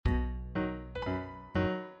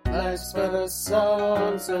Life's but a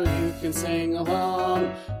song, so you can sing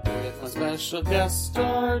along with a special guest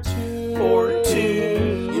or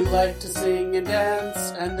two. You like to sing and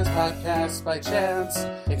dance, and this podcast by chance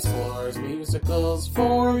explores musicals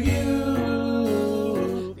for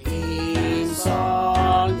you. Theme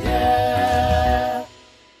song, yeah.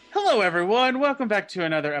 Hello, everyone. Welcome back to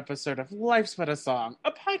another episode of Life's But a Song,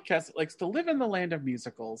 a podcast that likes to live in the land of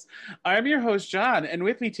musicals. I'm your host, John, and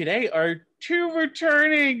with me today are two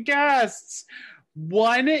returning guests.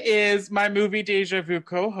 One is my Movie Deja Vu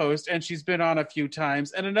co-host, and she's been on a few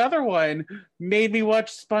times, and another one made me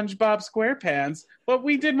watch SpongeBob SquarePants, but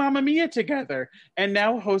we did Mamma Mia together, and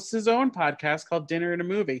now hosts his own podcast called Dinner and a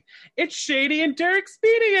Movie. It's Shady and Derek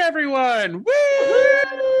Speedy, everyone! Woo!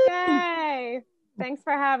 Yay! Thanks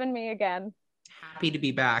for having me again. Happy to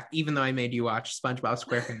be back, even though I made you watch SpongeBob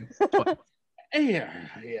SquarePants.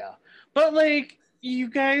 Yeah. But like, you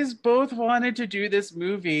guys both wanted to do this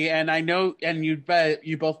movie, and I know, and you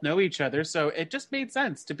both know each other, so it just made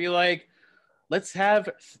sense to be like, let's have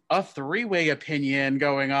a three-way opinion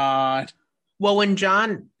going on. Well, when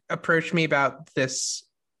John approached me about this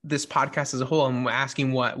podcast as a whole and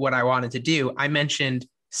asking what I wanted to do, I mentioned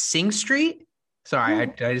Sing Street. Sorry,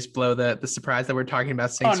 did I just blow the surprise that we're talking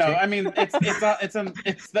about Sing Street? Oh no, I mean it's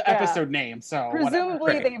the episode name, so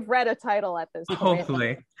presumably Right. they've read a title at this point.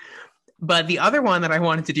 Hopefully. But the other one that I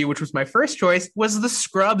wanted to do, which was my first choice, was the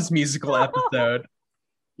Scrubs musical episode.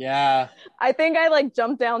 Yeah. I think I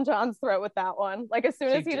jumped down John's throat with that one. As soon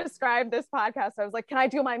as he did. described this podcast, I was like, can I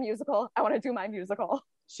do my musical? I want to do my musical.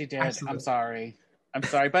 She did. Absolutely. I'm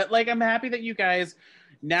sorry, but I'm happy that you guys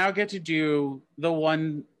now get to do the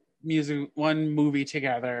one movie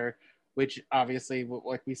together, which obviously,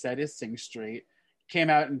 like we said, is Sing Street.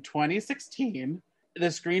 Came out in 2016. The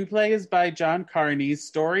screenplay is by John Carney,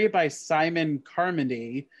 story by Simon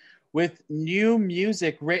Carmody, with new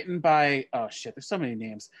music written by, there's so many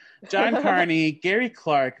names. John Carney, Gary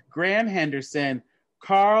Clark, Graham Henderson,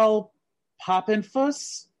 Carl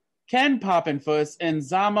Poppenfuss, Ken Poppenfuss, and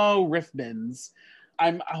Zamo Riffmans.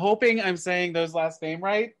 I'm hoping I'm saying those last name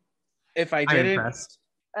right. If I I'm didn't, impressed.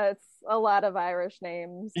 It's a lot of Irish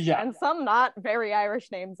names. Yeah. And some not very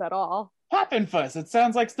Irish names at all. Poppenfuss. It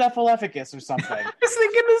sounds like Snuffleupagus or something. I was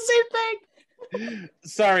thinking the same thing.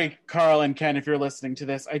 Sorry, Carl and Ken, if you're listening to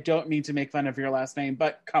this. I don't mean to make fun of your last name,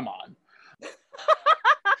 but come on.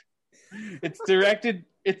 It's directed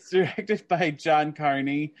by John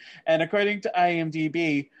Carney, and according to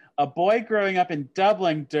IMDb, a boy growing up in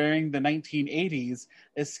Dublin during the 1980s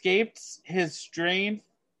escaped his strained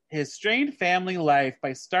family life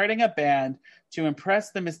by starting a band to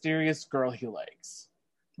impress the mysterious girl he likes.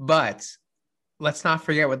 But let's not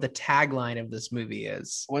forget what the tagline of this movie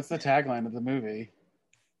is. What's the tagline of the movie?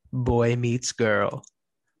 Boy meets girl.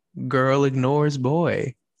 Girl ignores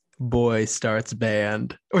boy. Boy starts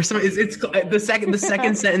band. Or something. It's the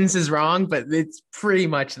second sentence is wrong, but it's pretty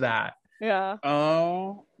much that. Yeah.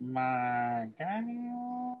 Oh my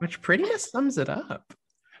God. Which pretty much sums it up.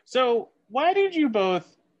 So, why did you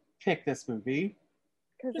both pick this movie?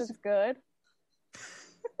 Because it's good.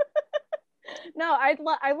 No, I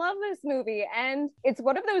love this movie, and it's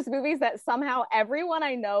one of those movies that somehow everyone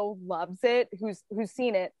I know loves it, who's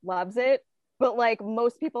seen it loves it, but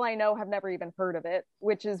most people I know have never even heard of it,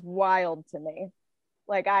 which is wild to me.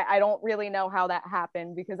 I don't really know how that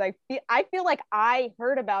happened, because I feel like I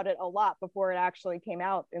heard about it a lot before it actually came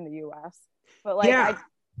out in the US. But I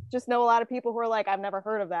just know a lot of people who are like, I've never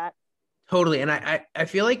heard of that. Totally. And I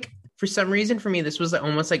feel like for some reason for me, this was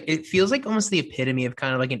almost it feels like almost the epitome of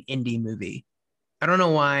kind of like an indie movie. I don't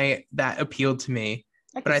know why that appealed to me,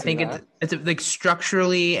 but I think it's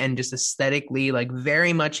structurally and just aesthetically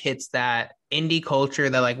very much hits that indie culture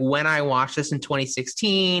that when I watched this in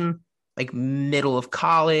 2016, middle of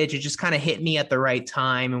college, it just kind of hit me at the right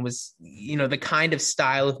time and was, the kind of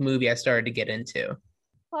style of movie I started to get into.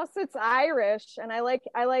 Plus it's Irish, and I like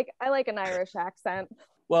an Irish accent.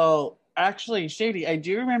 Well, actually, Shady, I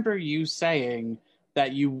do remember you saying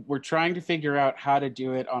that you were trying to figure out how to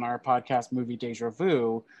do it on our podcast, Movie Deja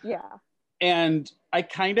Vu. Yeah. And I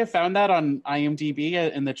kind of found that on IMDb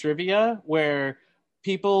in the trivia, where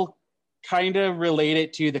people kind of relate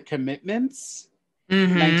it to The Commitments,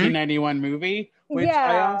 1991 movie, which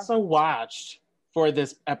I also watched for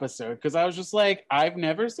this episode, because I was just like, I've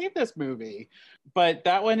never seen this movie. But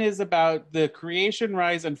that one is about the creation,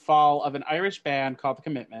 rise, and fall of an Irish band called The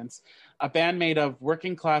Commitments, a band made of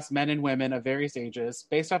working class men and women of various ages,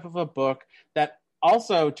 based off of a book that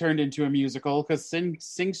also turned into a musical, because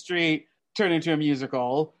Sing Street turned into a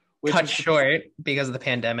musical. Cut short because of the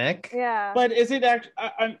pandemic. Yeah. But is it actually...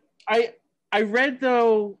 I read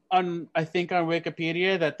though I think on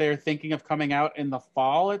Wikipedia that they're thinking of coming out in the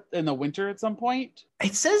fall, in the winter at some point.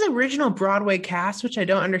 It says original Broadway cast, which I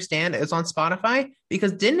don't understand. It's on Spotify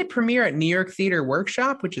because didn't it premiere at New York Theater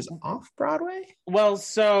Workshop, which is off Broadway? Well,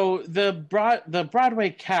 so the Broadway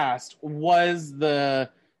cast was the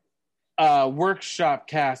Workshop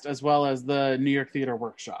cast as well as the New York Theater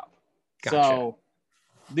Workshop. Gotcha. So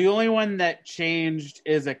the only one that changed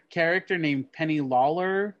is a character named Penny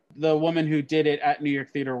Lawler. The woman who did it at New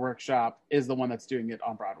York Theater Workshop is the one that's doing it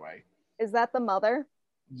on Broadway. Is that the mother?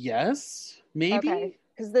 Yes, maybe. Okay,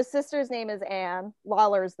 because the sister's name is Anne.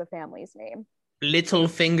 Lawler is the family's name.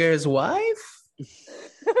 Littlefinger's wife?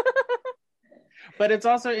 But it's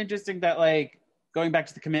also interesting that, like, going back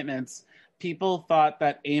to the commitments, people thought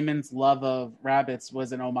that Eamon's love of rabbits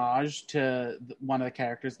was an homage to one of the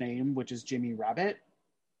characters' name, which is Jimmy Rabbit.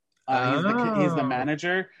 He's the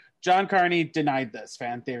manager. John Carney denied this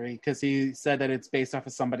fan theory because he said that it's based off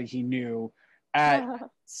of somebody he knew at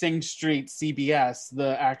Sing Street CBS,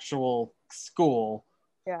 the actual school.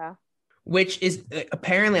 Yeah. Which is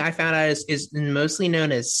apparently I found out is mostly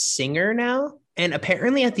known as Singer now. And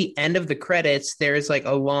apparently at the end of the credits, there's like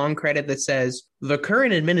a long credit that says the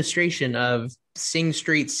current administration of Sing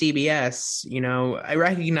Street CBS, I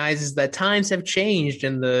recognize that times have changed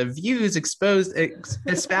and the views espoused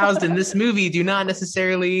in this movie do not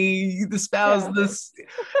necessarily espouse this.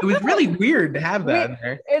 It was really weird to have that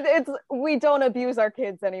there. We don't abuse our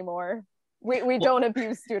kids anymore. We don't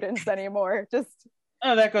abuse students anymore.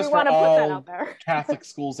 That goes for all Catholic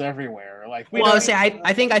schools everywhere.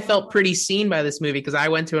 I think I felt pretty seen by this movie because I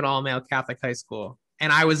went to an all-male Catholic high school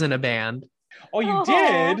and I was in a band. Oh, you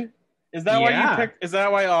did? Is that why you picked? Is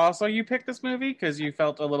that why also you picked this movie? Because you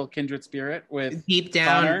felt a little kindred spirit with deep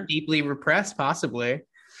down, Connor? Deeply repressed, possibly.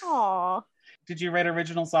 Aww. Did you write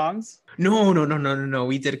original songs? No.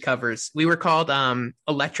 We did covers. We were called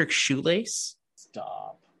Electric Shoelace.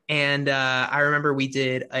 Stop. And I remember we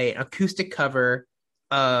did an acoustic cover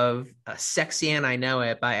of Sexy and I Know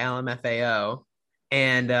It by LMFAO.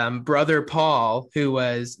 And Brother Paul, who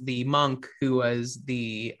was the monk, who was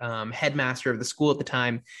the headmaster of the school at the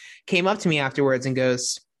time, came up to me afterwards and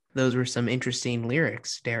goes, "Those were some interesting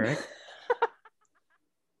lyrics, Derek."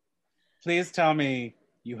 Please tell me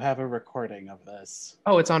you have a recording of this.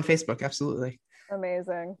 Oh, it's on Facebook. Absolutely.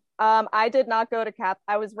 Amazing. I did not go to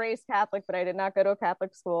I was raised Catholic, but I did not go to a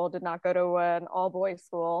Catholic school, did not go to an all-boys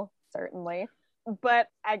school, certainly. But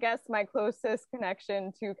I guess my closest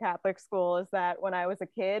connection to Catholic school is that when I was a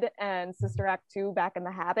kid and Sister Act 2 Back in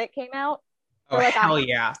the Habit came out. Hell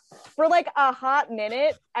yeah. For like a hot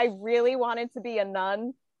minute, I really wanted to be a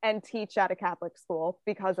nun and teach at a Catholic school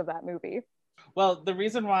because of that movie. Well, the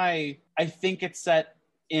reason why I think it's set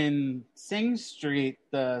in Sing Street,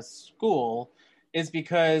 the school, is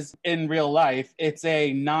because in real life, it's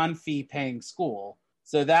a non-fee paying school.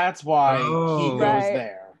 So that's why he goes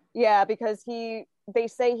there. Yeah, because they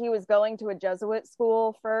say he was going to a Jesuit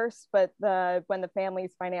school first, but when the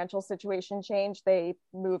family's financial situation changed, they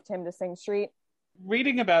moved him to Sing Street.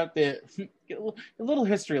 Reading about a little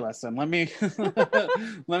history lesson. Let me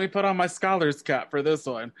let me put on my scholar's cap for this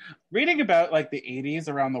one. Reading about like the 80s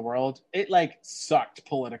around the world, it like sucked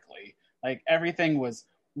politically. Like everything was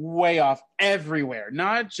way off everywhere,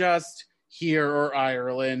 not just here or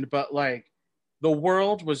Ireland, but like the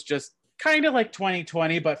world was just kind of like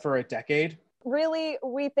 2020, but for a decade. Really,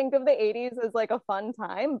 we think of the 80s as like a fun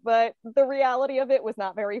time, but the reality of it was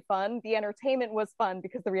not very fun. The entertainment was fun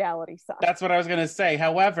because the reality sucked. That's what I was going to say.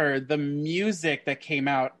 However, the music that came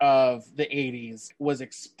out of the 80s was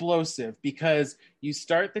explosive because you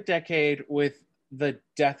start the decade with the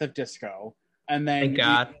death of disco, and then thank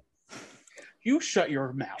God. You shut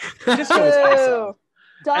your mouth. Disco is awesome.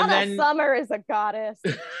 Donna Summer is a goddess.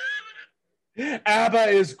 ABBA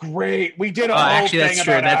is great. We did a whole actually, thing that's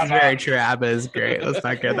true. about That's ABBA. very true. ABBA is great. Let's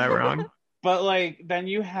not get that wrong. But like, then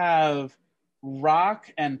you have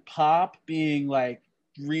rock and pop being like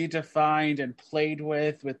redefined and played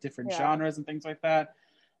with different genres and things like that.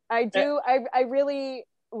 I do. I really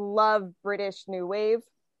love British New Wave,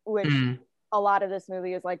 which a lot of this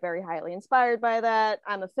movie is like very highly inspired by that.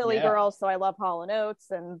 I'm a Philly girl, so I love Hall &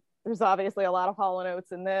 Oates, and there's obviously a lot of Hall &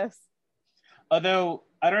 Oates in this. Although,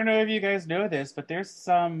 I don't know if you guys know this, but there's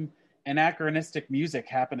some anachronistic music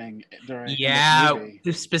happening during this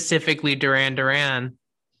movie. Specifically Duran Duran.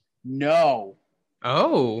 No.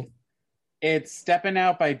 Oh. It's Steppin'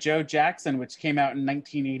 Out by Joe Jackson, which came out in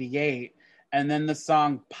 1988. And then the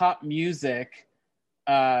song Pop Music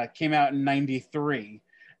came out in 93.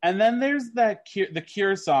 And then there's the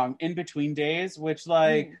Cure song, In Between Days, which,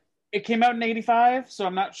 like, it came out in 85, so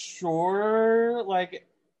I'm not sure, like,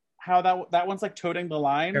 how that one's like toting the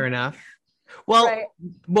line. Fair enough. Well, Right.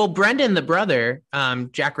 well, Brendan, the brother,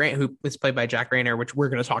 Jack Rayner, who was played by Jack Rayner, which we're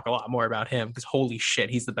going to talk a lot more about him because holy shit,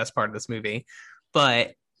 he's the best part of this movie.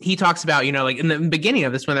 But he talks about, you know, like in the beginning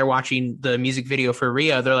of this, when they're watching the music video for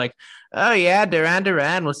Rio, they're like, oh yeah, Duran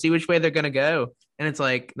Duran, we'll see which way they're going to go. And it's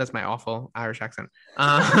like, that's my awful Irish accent.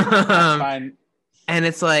 That's fine. And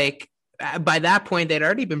it's like, by that point, they'd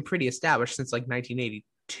already been pretty established since like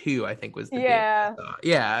 1982, I think was the Yeah. date.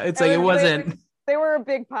 Yeah, it's like, it wasn't. They were a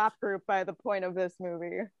big pop group by the point of this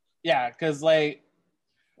movie. Yeah, because like,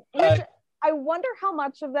 Which I wonder how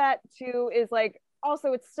much of that too is like,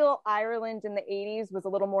 also it's still Ireland in the 80s was a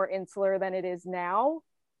little more insular than it is now.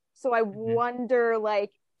 So I wonder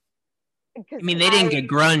like, I mean, they didn't get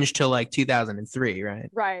grunge till like 2003, right?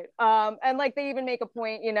 Right. And like they even make a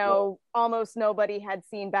point, you know, almost nobody had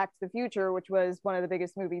seen Back to the Future, which was one of the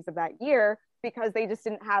biggest movies of that year, because they just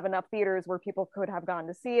didn't have enough theaters where people could have gone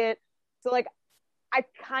to see it. So like, I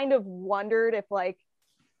kind of wondered if like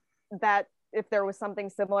that, if there was something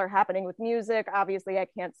similar happening with music. Obviously, I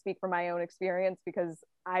can't speak from my own experience because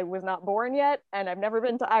I was not born yet and I've never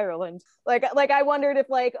been to Ireland. Like I wondered if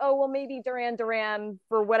like, oh, well, maybe Duran Duran,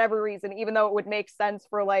 for whatever reason, even though it would make sense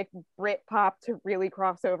for like Britpop to really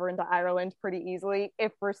cross over into Ireland pretty easily,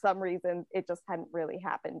 if for some reason it just hadn't really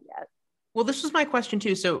happened yet. Well, this was my question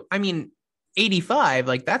too. So, I mean, 85,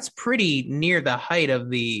 like that's pretty near the height of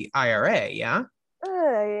the IRA, yeah?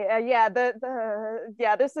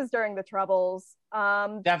 This is during the Troubles.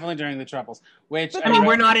 Definitely during the Troubles. Which I mean,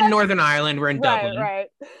 we're not in Northern Ireland; we're in Dublin. Right.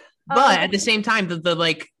 But at the same time, the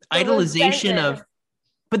like idolization of,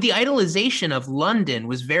 but the idolization of London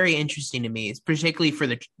was very interesting to me, particularly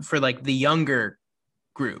for like the younger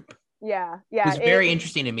group. Yeah. It was very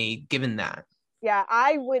interesting to me, given that. Yeah,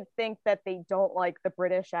 I would think that they don't like the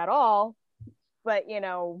British at all, but you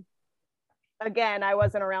know. Again, I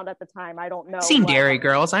wasn't around at the time. I don't know. I've seen Dairy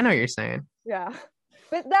Girls. I know what you're saying. Yeah.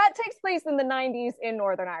 But that takes place in the 90s in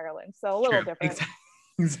Northern Ireland. So a little different.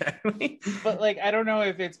 Exactly. But like, I don't know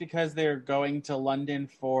if it's because they're going to London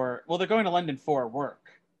they're going to London for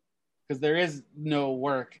work. Because there is no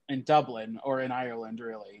work in Dublin or in Ireland,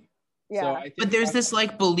 really. Yeah. So I think but there's this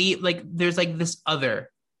like belief, like there's like this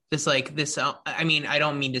other, this like this, I mean, I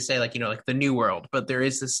don't mean to say like, you know, like the new world, but there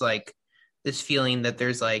is this like, this feeling that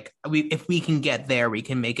there's like, if we can get there, we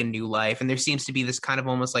can make a new life. And there seems to be this kind of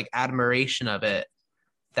almost like admiration of it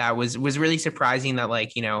that was really surprising, that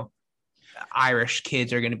like, you know, Irish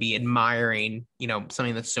kids are going to be admiring, you know,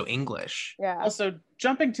 something that's so English. Yeah. Also,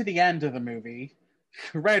 jumping to the end of the movie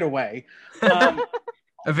right away. A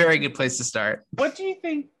very good place to start. What do you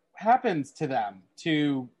think happens to them,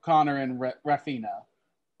 to Connor and Rafina?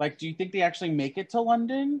 Like, do you think they actually make it to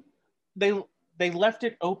London? They left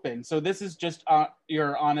it open, so this is just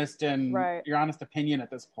your honest opinion at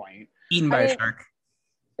this point. Eaten by a shark.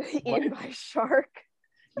 Eaten by a shark.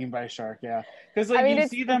 Eaten by a shark, yeah. Because like you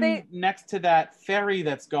see them next to that ferry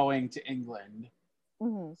that's going to England.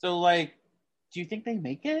 Mm-hmm. So like, do you think they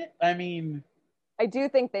make it? I mean, I do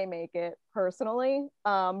think they make it personally,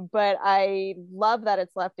 but I love that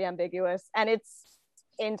it's left ambiguous, and it's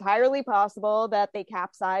entirely possible that they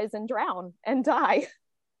capsize and drown and die.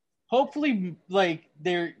 Hopefully, like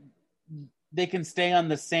they can stay on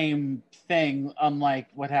the same thing, unlike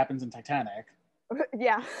what happens in Titanic.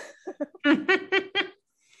 Yeah.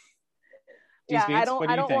 Yeah, I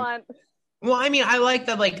don't want. Well, I mean, I like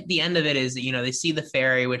that. Like the end of it is, you know, they see the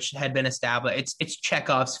ferry, which had been established. It's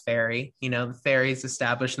Chekhov's ferry. You know, the ferry is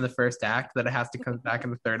established in the first act, that it has to come back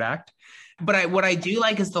in the third act. But what I do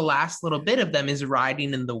like is the last little bit of them is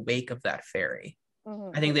riding in the wake of that ferry.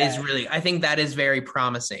 Mm-hmm. I think that is very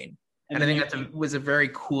promising. And I think that was a very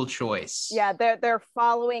cool choice. Yeah, they're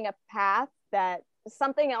following a path that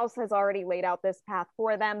something else has already laid out this path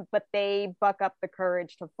for them, but they buck up the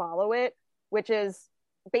courage to follow it, which is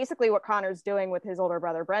basically what Connor's doing with his older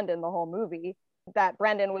brother Brendan the whole movie. That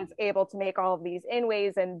Brendan was able to make all of these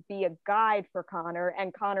inways and be a guide for Connor,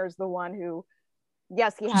 and Connor's the one who,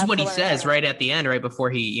 yes, he has. What he says right at the end, right before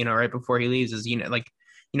he leaves, is, you know, like,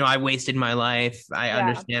 you know, I wasted my life. I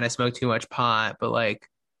understand I smoked too much pot, but like,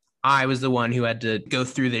 I was the one who had to go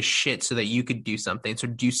through this shit so that you could do something. So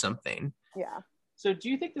do something. Yeah. So do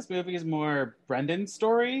you think this movie is more Brendan's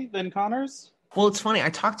story than Connor's? Well, it's funny.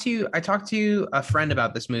 I talked to a friend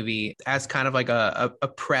about this movie as kind of like a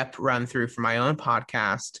prep run through for my own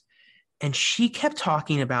podcast. And she kept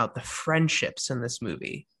talking about the friendships in this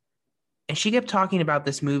movie. And she kept talking about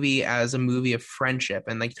this movie as a movie of friendship,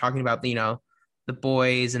 and like talking about, you know, the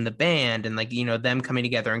boys and the band, and like, you know, them coming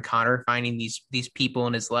together, and Connor finding these people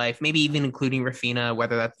in his life, maybe even including Rafina,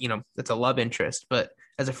 whether that, you know, that's a love interest, but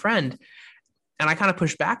as a friend. And I kind of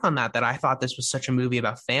pushed back on that I thought this was such a movie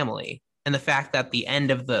about family. And the fact that the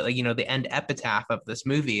end of the, the end epitaph of this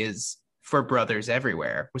movie is for brothers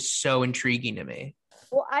everywhere was so intriguing to me.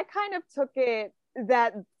 Well, I kind of took it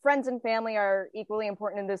that friends and family are equally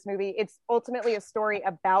important in this movie. It's ultimately a story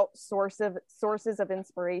about sources of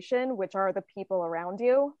inspiration, which are the people around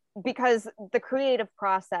you, because the creative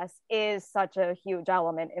process is such a huge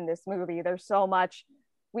element in this movie. There's so much,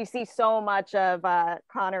 we see so much of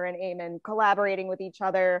Connor and Eamon collaborating with each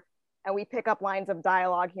other, and we pick up lines of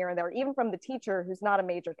dialogue here and there, even from the teacher, who's not a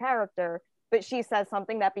major character, but she says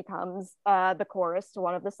something that becomes the chorus to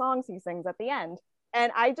one of the songs he sings at the end. And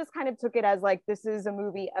I just kind of took it as like, this is a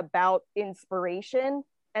movie about inspiration.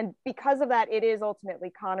 And because of that, it is ultimately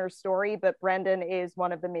Connor's story, but Brendan is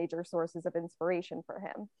one of the major sources of inspiration for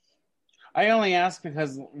him. I only ask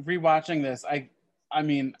because rewatching this, I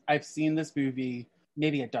mean, I've seen this movie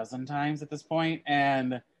maybe a dozen times at this point,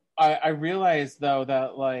 and I realized though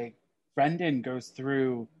that like Brendan goes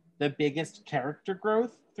through the biggest character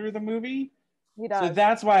growth through the movie. He does. So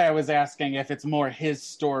that's why I was asking if it's more his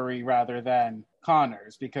story rather than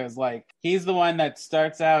Connor's, because like he's the one that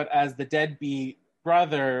starts out as the deadbeat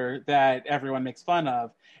brother that everyone makes fun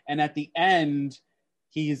of, and at the end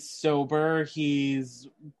he's sober, he's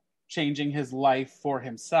changing his life for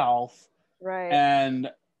himself, right? And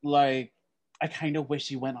like I kind of wish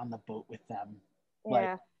he went on the boat with them.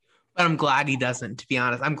 Yeah. But I'm glad he doesn't, to be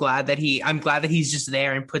honest. I'm glad that he's just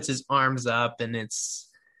there and puts his arms up, and it's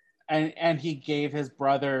and he gave his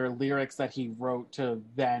brother lyrics that he wrote to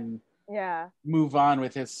then move on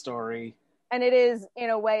with his story. And it is in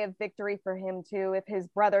a way of victory for him too. If his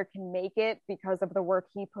brother can make it because of the work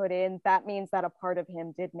he put in, that means that a part of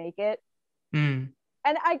him did make it. And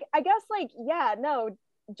I guess like,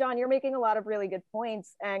 John, you're making a lot of really good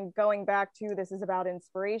points. And going back to this is about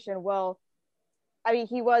inspiration. Well, I mean,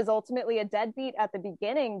 he was ultimately a deadbeat at the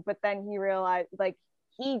beginning, but then he realized like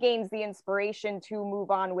he gains the inspiration to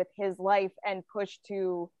move on with his life and push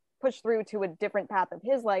through to a different path of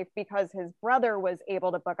his life because his brother was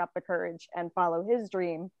able to buck up the courage and follow his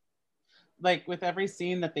dream. Like with every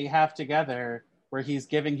scene that they have together where he's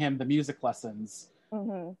giving him the music lessons,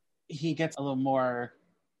 he gets a little more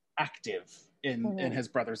active in his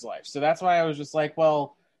brother's life. So that's why I was just like,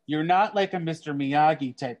 well, you're not like a Mr.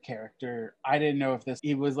 Miyagi type character. I didn't know if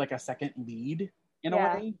he was like a second lead in a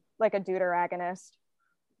way. Like a deuteragonist.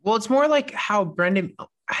 Well, it's more like how Brendan,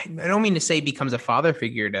 I don't mean to say becomes a father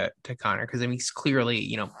figure to Connor, because I mean, he's clearly,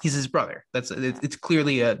 he's his brother. It's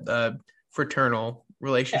clearly a fraternal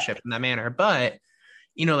relationship in that manner. But,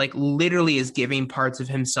 like literally is giving parts of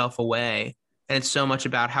himself away. And it's so much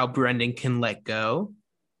about how Brendan can let go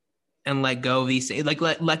and let go of these, like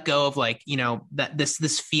let go of like, that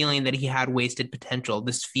this feeling that he had wasted potential,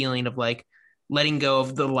 this feeling of like letting go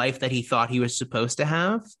of the life that he thought he was supposed to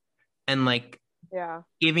have. And like,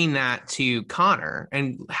 giving that to Connor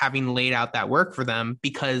and having laid out that work for them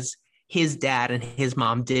because his dad and his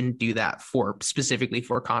mom didn't do that specifically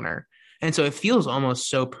for Connor. And so it feels almost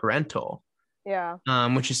so parental. Yeah.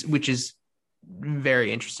 Which is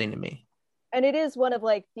very interesting to me. And it is one of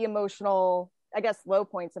like the emotional, I guess, low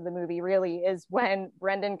points of the movie really is when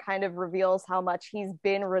Brendan kind of reveals how much he's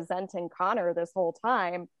been resenting Connor this whole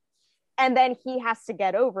time. And then he has to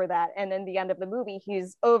get over that. And in the end of the movie,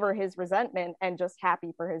 he's over his resentment and just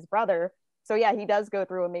happy for his brother. So yeah, he does go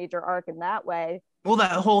through a major arc in that way. Well,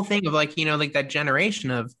 that whole thing of like, like that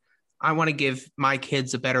generation of, I want to give my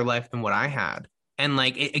kids a better life than what I had. And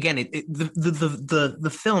like,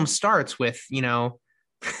 the film starts with,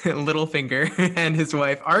 Littlefinger and his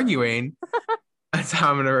wife arguing. That's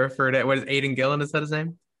how I'm going to refer to it. What is Aidan Gillen? Is that his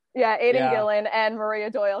name? Yeah, Aidan Gillen and Maria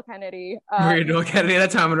Doyle Kennedy. Maria Doyle Kennedy,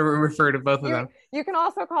 that's how I'm going to refer to both of them. You can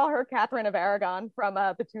also call her Catherine of Aragon from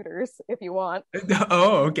The Tudors if you want.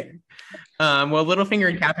 Oh, okay. Well, Littlefinger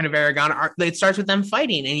and Catherine of Aragon, it starts with them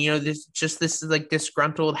fighting. And, this like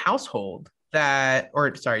disgruntled household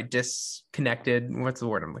disconnected. What's the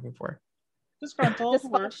word I'm looking for? Disgruntled.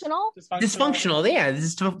 Dysfunctional? Yeah,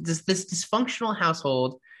 this dysfunctional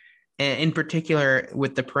household, in particular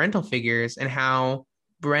with the parental figures and how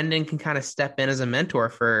Brendan can kind of step in as a mentor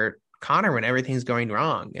for Connor when everything's going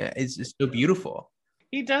wrong. It's just so beautiful.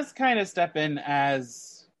 He does kind of step in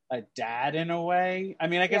as a dad in a way. I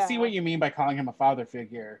mean, I can see what you mean by calling him a father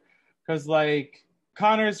figure. Because, like,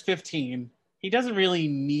 Connor's 15. He doesn't really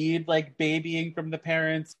need, like, babying from the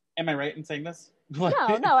parents. Am I right in saying this? No,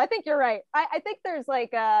 I think you're right. I think there's,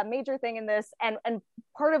 like, a major thing in this. And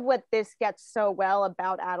part of what this gets so well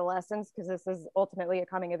about adolescence, because this is ultimately a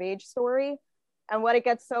coming-of-age story, And what it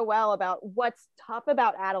gets so well about what's tough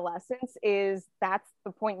about adolescence is that's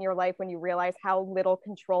the point in your life when you realize how little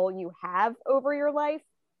control you have over your life,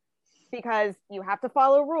 because you have to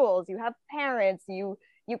follow rules, you have parents, you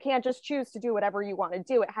can't just choose to do whatever you want to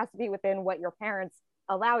do. It has to be within what your parents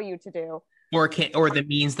allow you to do, or the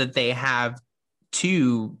means that they have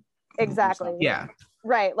to. Exactly. Yeah.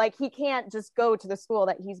 Right. Like he can't just go to the school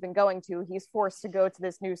that he's been going to. He's forced to go to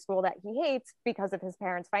this new school that he hates because of his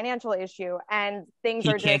parents' financial issue. And things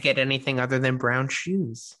He can't get anything other than brown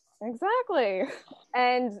shoes. Exactly.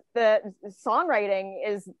 And the songwriting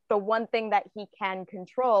is the one thing that he can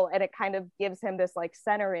control. And it kind of gives him this like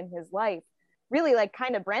center in his life. Really like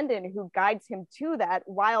kind of Brendan, who guides him to that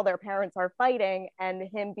while their parents are fighting, and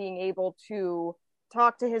him being able to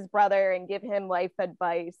talk to his brother and give him life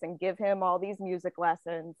advice and give him all these music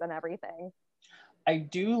lessons and everything. I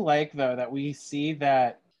do like, though, that we see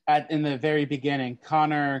that in the very beginning,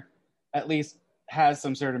 Connor at least has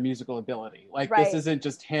some sort of musical ability. Like, This isn't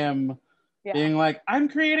just him being like, I'm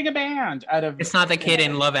creating a band out of... It's not the kid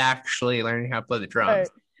in Love Actually learning how to play the drums.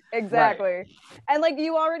 Right. Exactly. Right. And like,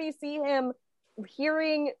 you already see him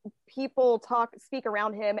hearing people speak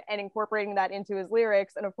around him and incorporating that into his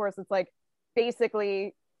lyrics. And of course, it's like,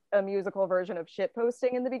 basically a musical version of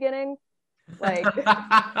shitposting in the beginning, like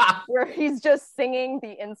where he's just singing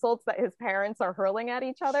the insults that his parents are hurling at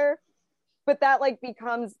each other. But that like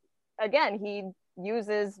becomes, again, he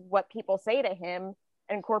uses what people say to him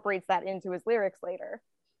and incorporates that into his lyrics later.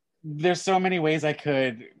 There's so many ways I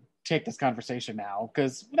could take this conversation now,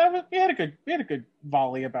 because we had a good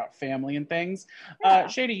volley about family and things.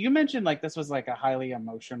 Shady, you mentioned like this was like a highly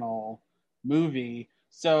emotional movie.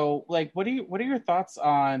 So, like, what are your thoughts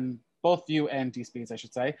on, both you and D-Speeds, I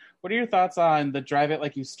should say, what are your thoughts on the Drive It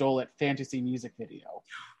Like You Stole It fantasy music video?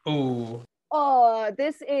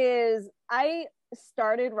 I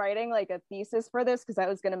started writing like a thesis for this because I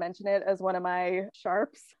was going to mention it as one of my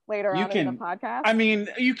sharps later on in the podcast. I mean,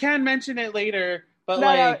 you can mention it later,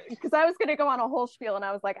 but because I was going to go on a whole spiel and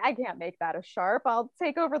I was like, I can't make that a sharp. I'll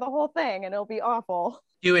take over the whole thing and it'll be awful.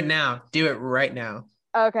 Do it now. Do it right now.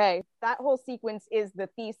 Okay, that whole sequence is the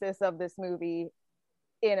thesis of this movie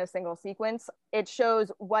in a single sequence. It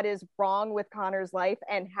shows what is wrong with Connor's life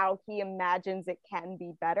and how he imagines it can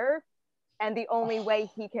be better. And the only way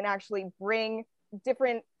he can actually bring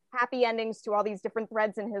different happy endings to all these different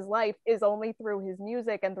threads in his life is only through his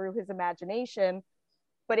music and through his imagination.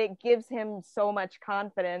 But it gives him so much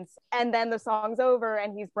confidence. And then the song's over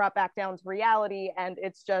and he's brought back down to reality, and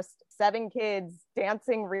it's just 7 kids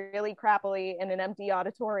dancing really crappily in an empty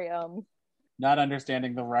auditorium. Not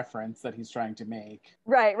understanding the reference that he's trying to make.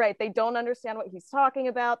 Right. They don't understand what he's talking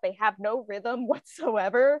about. They have no rhythm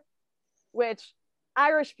whatsoever, which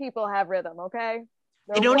Irish people have rhythm, okay?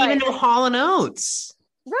 They don't even know Hall & Oates.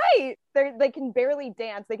 Right. They can barely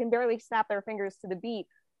dance. They can barely snap their fingers to the beat.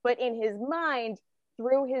 But in his mind,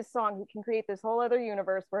 through his song, he can create this whole other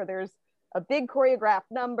universe where there's a big choreographed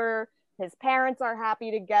number. His parents are happy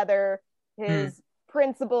together. His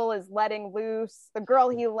principal is letting loose. The girl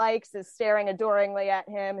he likes is staring adoringly at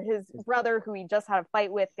him. His brother, who he just had a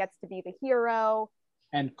fight with, gets to be the hero.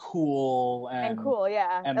 And cool.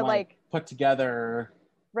 Yeah. And like put together.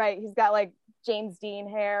 Right. He's got like James Dean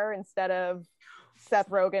hair instead of Seth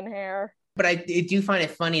Rogen hair. But I do find it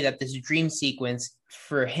funny that this dream sequence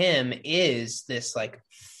for him is this like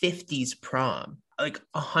 50s prom. Like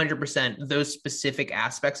 100%, those specific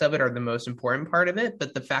aspects of it are the most important part of it.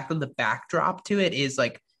 But the fact that the backdrop to it is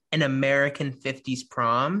like an American 50s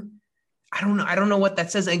prom, I don't know what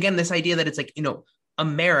that says. Again, this idea that it's like,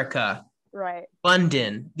 America, right,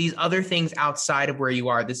 London, these other things outside of where you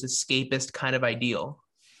are, this escapist kind of ideal.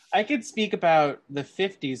 I could speak about the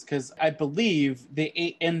 50s because I believe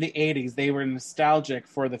in the 80s, they were nostalgic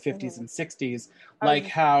for the 50s and 60s, like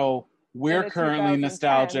how we're currently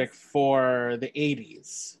nostalgic for the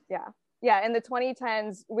 80s. Yeah. In the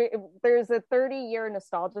 2010s, there's a 30-year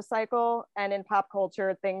nostalgia cycle. And in pop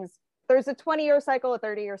culture, there's a 20-year cycle, a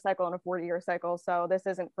 30-year cycle, and a 40-year cycle. So this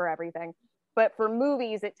isn't for everything. But for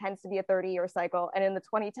movies, it tends to be a 30-year cycle. And in the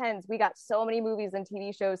 2010s, we got so many movies and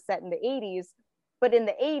TV shows set in the 80s. But in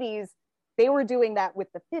the 80s, they were doing that with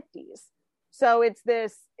the 50s. So it's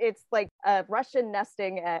like a Russian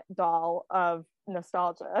nesting doll of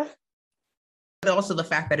nostalgia. But also the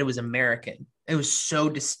fact that it was American. It was so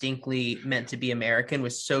distinctly meant to be American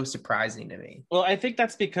was so surprising to me. Well, I think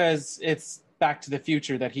that's because it's Back to the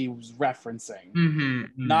Future that he was referencing. Mm-hmm.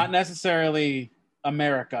 Not necessarily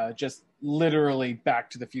America, just literally Back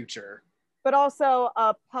to the Future. But also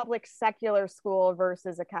a public secular school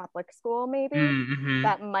versus a Catholic school, maybe. Mm-hmm.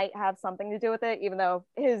 That might have something to do with it, even though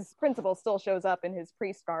his principal still shows up in his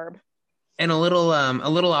priest garb. And a little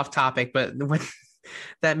off topic, but when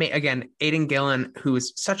that made again, Aidan Gillen, who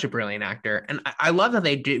is such a brilliant actor, and I love that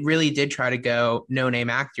they really did try to go no name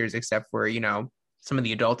actors, except for some of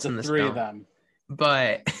the adults in this three film. of them.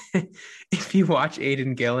 But if you watch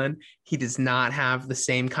Aidan Gillen, he does not have the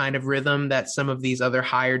same kind of rhythm that some of these other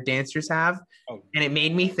hired dancers have. Oh. And it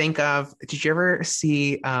made me think of, did you ever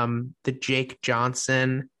see the Jake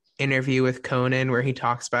Johnson interview with Conan where he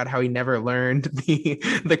talks about how he never learned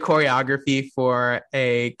the choreography for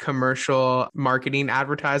a commercial marketing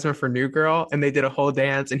advertisement for New Girl, and they did a whole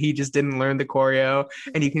dance and he just didn't learn the choreo,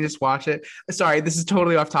 and you can just watch it. Sorry, this is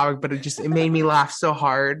totally off topic, but it made me laugh so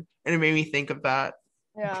hard and it made me think of that.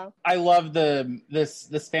 Yeah. I love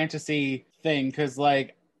this fantasy thing because,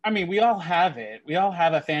 like, I mean, we all have it. We all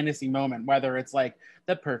have a fantasy moment, whether it's like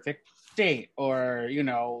the perfect date or you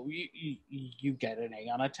get an A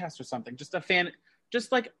on a test or something.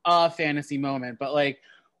 Just like a fantasy moment. But like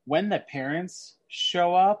when the parents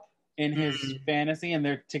show up in his fantasy and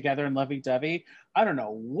they're together and lovey-dovey, I don't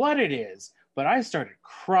know what it is, but I started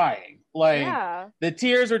crying. Like the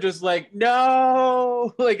tears were just like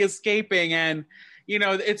no, like escaping, and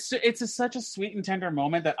it's such a sweet and tender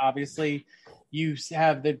moment that obviously you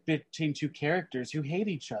have between two characters who hate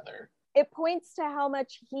each other. It points to how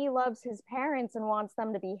much he loves his parents and wants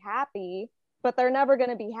them to be happy, but they're never going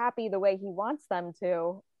to be happy the way he wants them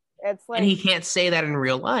to. It's like, and he can't say that in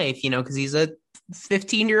real life, because he's a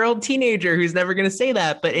 15-year-old teenager who's never going to say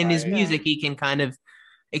that. But in his music, he can kind of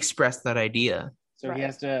express that idea. So he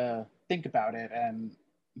has to think about it, and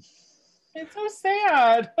it's so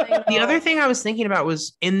sad. The other thing I was thinking about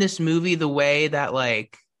was in this movie, the way that,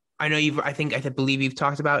 like, I believe you've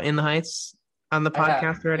talked about In the Heights on the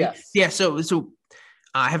podcast already. Yes. Yeah. So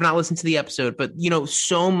I have not listened to the episode, but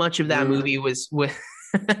so much of that movie was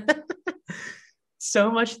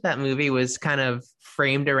so much of that movie was kind of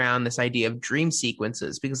framed around this idea of dream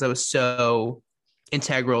sequences because that was so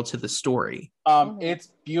integral to the story. It's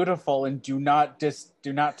beautiful, and do not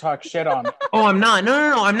talk shit on it. Oh, I'm not.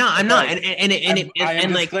 No, I'm not. I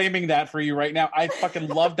am disclaiming that for you right now. I fucking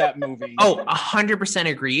love that movie. Oh, 100%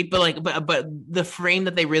 agreed. But the frame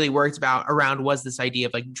that they really worked around was this idea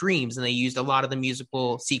of like dreams, and they used a lot of the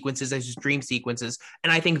musical sequences as just dream sequences,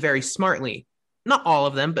 and I think very smartly. Not all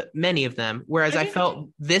of them, but many of them. Whereas I felt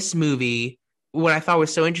this movie, what I thought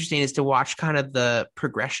was so interesting is to watch kind of the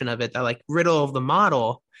progression of it. That like Riddle of the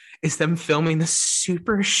Model is them filming the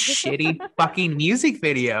super shitty fucking music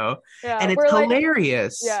video. Yeah, and it's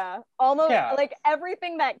hilarious. Almost like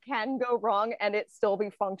everything that can go wrong and it still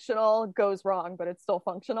be functional goes wrong, but it's still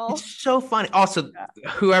functional. It's so funny. Also,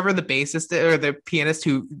 whoever the bassist or the pianist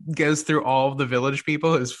who goes through all of the Village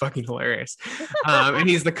people is fucking hilarious. And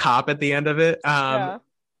he's the cop at the end of it.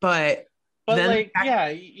 But then, like,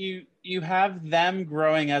 you have them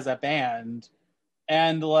growing as a band,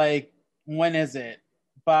 and like, when is it?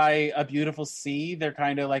 By A Beautiful Sea, they're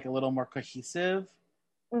kind of like a little more cohesive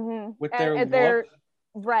with their look.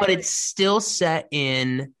 Right. But it's still set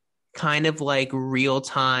in kind of like real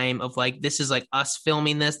time of like, this is like us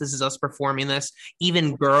filming this is us performing this.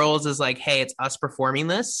 Even Girls is like, hey, it's us performing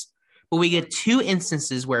this. But we get two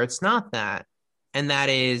instances where it's not that. And that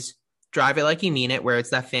is Drive It Like You Mean It, where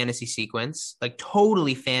it's that fantasy sequence, like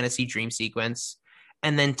totally fantasy dream sequence.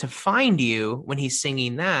 And then To Find You, when he's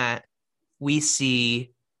singing that, we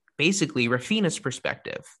see basically Rafina's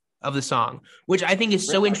perspective of the song, which I think is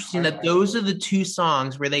so interesting that those are the two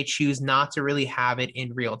songs where they choose not to really have it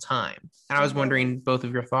in real time. And I was wondering both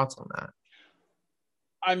of your thoughts on that.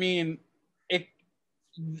 I mean,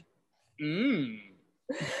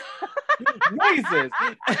 noises.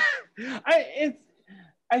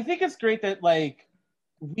 I think it's great that like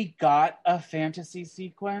we got a fantasy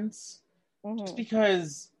sequence just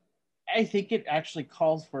because I think it actually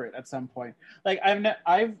calls for it at some point. Like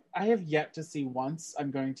I have yet to see once.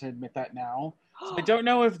 I'm going to admit that now. So I don't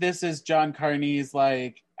know if this is John Carney's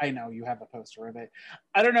like. I know you have a poster of it.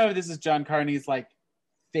 I don't know if this is John Carney's like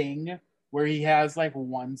thing where he has like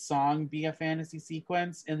one song be a fantasy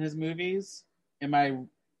sequence in his movies. Am I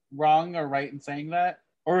wrong or right in saying that?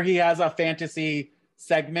 Or he has a fantasy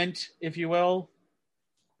segment, if you will.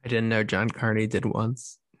 I didn't know John Carney did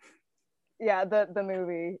once. Yeah, the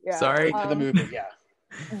movie. Yeah. Sorry, the movie. Yeah.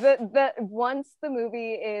 The once the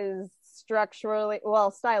movie is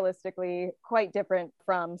stylistically quite different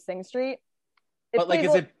from Sing Street. But like,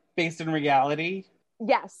 is it based in reality?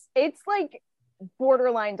 Yes, it's like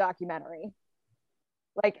borderline documentary.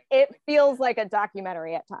 Like it feels like a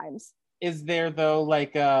documentary at times. Is there though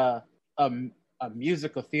like a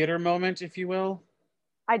musical theater moment, if you will?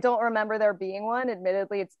 I don't remember there being one.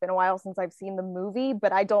 Admittedly, it's been a while since I've seen the movie,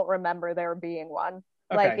 but I don't remember there being one.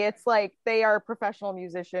 Like it's like they are professional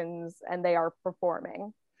musicians and they are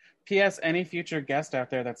performing. P.S. Any future guest out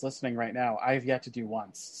there that's listening right now, I've yet to do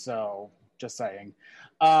once, so just saying.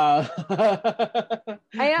 I'm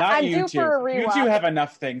due for a rewatch. You two have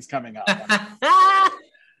enough things coming up.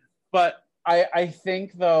 But I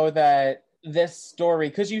think though that this story,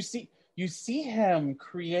 because you see him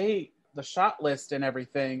create the shot list and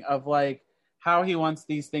everything of like how he wants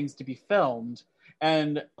these things to be filmed,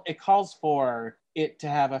 and it calls for it to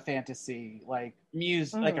have a fantasy like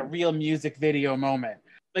music, like a real music video moment.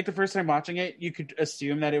 Like the first time watching it, you could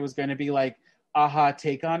assume that it was going to be like Aha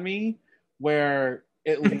Take on Me, where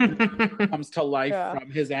it comes to life from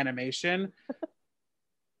his animation.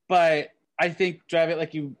 But I think Drive It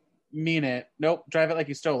Like You Mean It. Nope, Drive It Like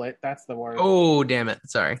You Stole It. That's the word. Oh, damn it.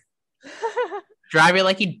 Sorry. Drive It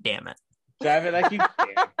Like You Damn It. Drive It Like You Damn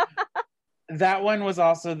It. That one was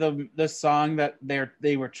also the song that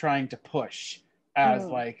they were trying to push as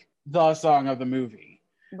like the song of the movie.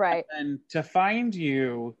 Right. And To Find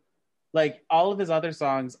You, like all of his other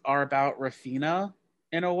songs are about Rafina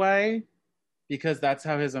in a way, because that's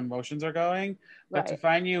how his emotions are going. But To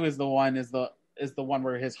Find You is the one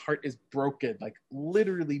where his heart is broken, like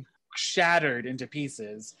literally shattered into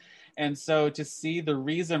pieces. And so to see the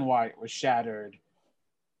reason why it was shattered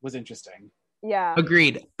was interesting. Yeah.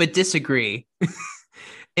 Agreed, but disagree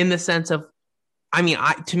in the sense of, I mean,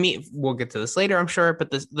 to me, we'll get to this later, I'm sure,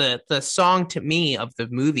 but the song to me of the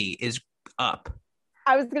movie is Up.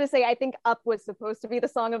 I was going to say, I think Up was supposed to be the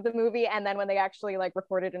song of the movie. And then when they actually like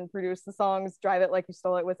recorded and produced the songs, Drive It Like You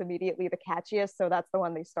Stole It was immediately the catchiest. So that's the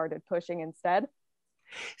one they started pushing instead.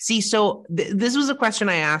 See, so this was a question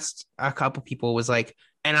I asked a couple people, was like,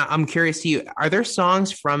 and I'm curious to you, are there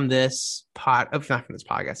songs from this not from this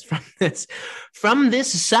podcast, from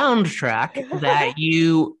this soundtrack that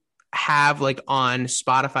you have like on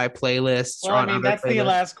Spotify playlists? Well, I mean, that's the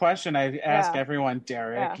last question I ask everyone,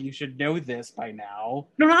 Derek. Yeah. You should know this by now.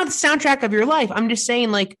 No, not the soundtrack of your life. I'm just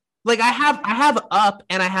saying, like I have Up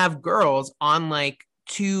and I have Girls on like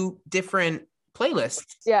two different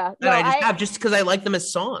playlists. Yeah. That I just have just because I like them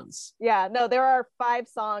as songs. Yeah. No, there are 5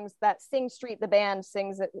 songs that Sing Street, the band,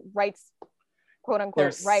 writes, quote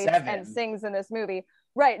unquote, writes and sings in this movie.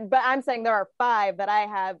 Right. But I'm saying there are 5 that I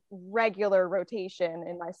have regular rotation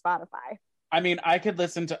in my Spotify. I mean, I could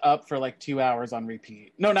listen to Up for like 2 hours on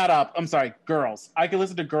repeat. No, not Up. I'm sorry. Girls. I could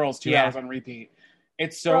listen to Girls 2 hours on repeat.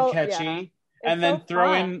 It's so catchy. Yeah. And then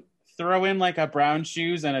throw in like a Brown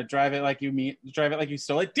Shoes and a Drive It Like You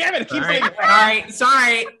Stole It. Damn it! I keep saying it.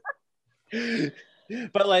 Sorry.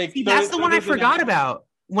 But like, that's the one I forgot about.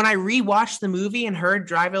 When I rewatched the movie and heard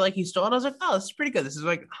Drive It Like You Stole It, I was like, oh, this is pretty good. This is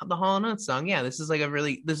like the Hall & Oates song. Yeah, this is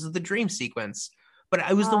the dream sequence. But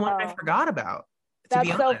it was the one I forgot about. That's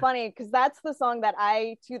so funny, because that's the song that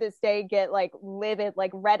I, to this day, get like livid,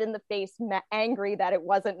 like red in the face, angry that it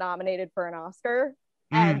wasn't nominated for an Oscar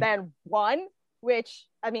and then won. Which,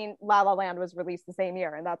 I mean, La La Land was released the same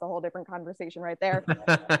year, and that's a whole different conversation right there.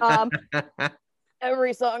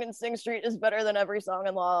 Every song in Sing Street is better than every song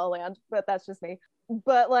in La La Land, but that's just me.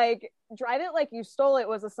 But like, Drive It Like You Stole It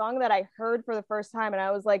was a song that I heard for the first time, and I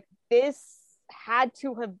was like, this had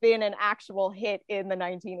to have been an actual hit in the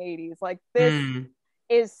 1980s. Like, this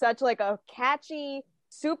is such like a catchy,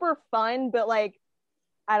 super fun, but like,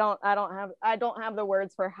 I don't have the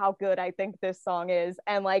words for how good I think this song is,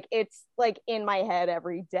 and like it's like in my head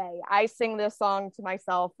every day. I sing this song to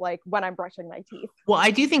myself like when I'm brushing my teeth. Well, I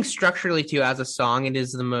do think structurally too, as a song, it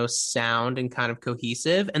is the most sound and kind of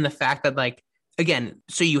cohesive, and the fact that like, again,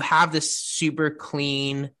 so you have this super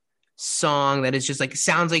clean song that is just like,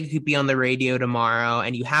 sounds like it could be on the radio tomorrow,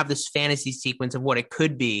 and you have this fantasy sequence of what it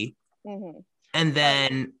could be. And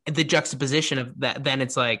then the juxtaposition of that, then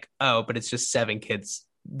it's like, oh, but it's just 7 kids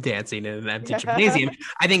dancing in an empty gymnasium.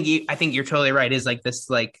 I think you're totally right. Is like this,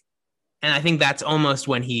 like, and I think that's almost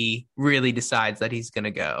when he really decides that he's going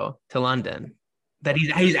to go to London, that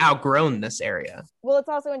he's outgrown this area. Well, it's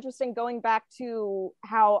also interesting going back to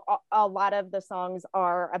how a lot of the songs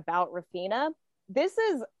are about Rafina. This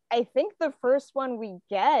is, I think, the first one we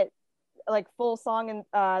get like full song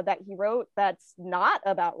that he wrote that's not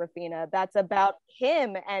about Rafina, that's about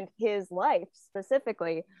him and his life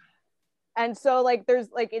specifically. And so like there's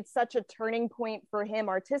like, it's such a turning point for him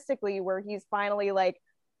artistically, where he's finally like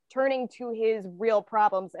turning to his real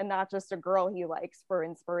problems and not just a girl he likes for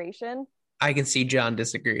inspiration. I can see John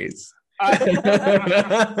disagrees.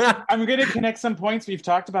 I'm going to connect some points we've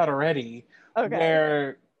talked about already. Okay.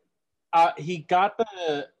 Where he got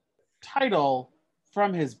the title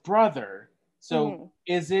from his brother. So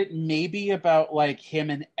is it maybe about like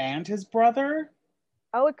him and his brother?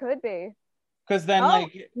 Oh, it could be. Because then,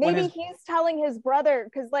 maybe he's telling his brother,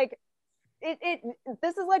 because like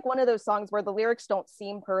this is like one of those songs where the lyrics don't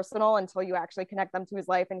seem personal until you actually connect them to his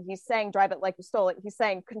life. And he's saying, drive it like you stole it. He's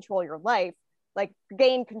saying, control your life, like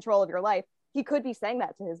gain control of your life. He could be saying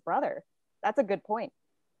that to his brother. That's a good point.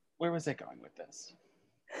 Where was I going with this?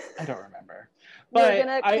 I don't remember. But you're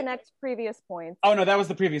gonna connect previous points. Oh no, that was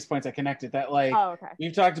the previous points I connected. That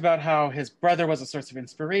we've talked about how his brother was a source of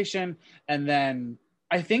inspiration, and then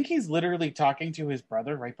I think he's literally talking to his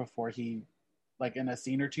brother right before he, like in a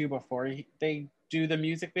scene or two before they do the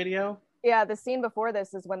music video. Yeah, the scene before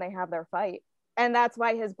this is when they have their fight, and that's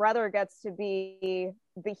why his brother gets to be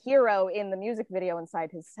the hero in the music video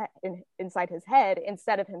inside his head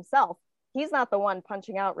instead of himself. He's not the one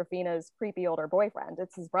punching out Rafina's creepy older boyfriend.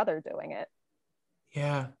 It's his brother doing it.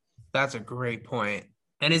 Yeah, that's a great point.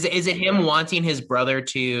 And is it him wanting his brother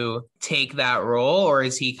to take that role, or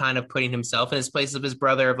is he kind of putting himself in his place of his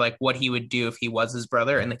brother, of like what he would do if he was his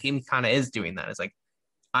brother? And the game kind of is doing that. It's like,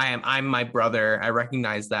 I'm my brother. I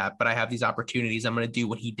recognize that, but I have these opportunities. I'm going to do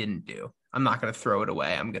what he didn't do. I'm not going to throw it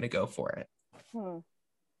away. I'm going to go for it.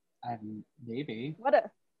 Maybe.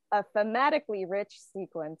 What a thematically rich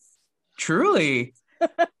sequence. Truly.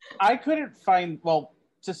 I couldn't find, well,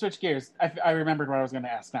 to switch gears, I remembered what I was going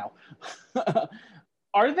to ask now.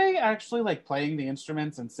 Are they actually like playing the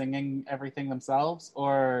instruments and singing everything themselves?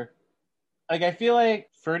 Or like, I feel like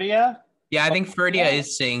Ferdia? Yeah, I think Ferdia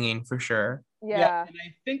is singing for sure. Yeah. And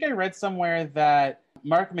I think I read somewhere that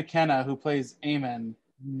Mark McKenna, who plays Eamon,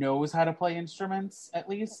 knows how to play instruments at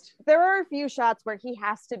least. There are a few shots where he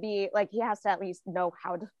has to at least know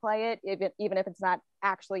how to play it, even if it's not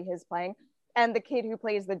actually his playing. And the kid who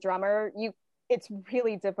plays the drummer, it's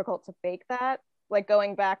really difficult to fake that. Like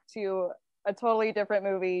going back to a totally different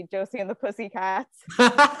movie, Josie and the Pussycats.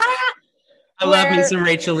 I love me some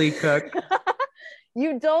Rachel Lee Cook.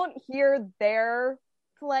 You don't hear their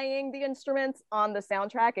playing the instruments on the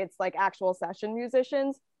soundtrack. It's like actual session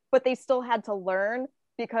musicians, but they still had to learn,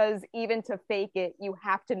 because even to fake it, you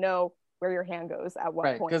have to know where your hand goes at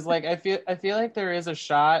what point. Because like I feel like there is a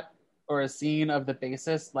shot or a scene of the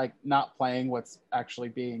bassist like not playing what's actually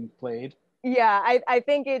being played. Yeah, I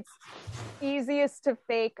think it's easiest to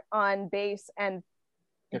fake on bass and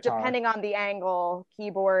guitar. Depending on the angle,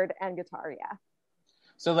 keyboard and guitar. Yeah.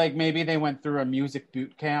 So like maybe they went through a music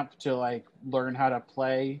boot camp to like learn how to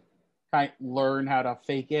play, learn how to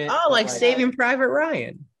fake it. Oh, like Saving Private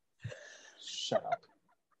Ryan. Shut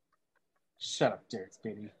up, Derek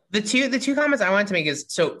Beatty. The two comments I wanted to make is,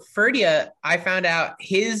 so Ferdia, I found out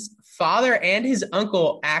his father and his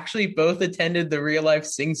uncle actually both attended the real life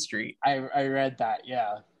Sing Street. I read that,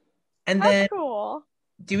 yeah. And That's then cool.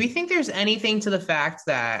 Do we think there's anything to the fact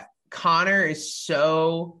that Connor is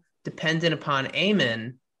so dependent upon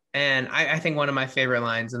Eamon? And I think one of my favorite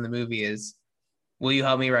lines in the movie is, "Will you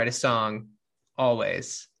help me write a song?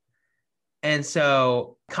 Always." And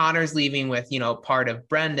so Connor's leaving with, part of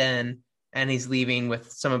Brendan, and he's leaving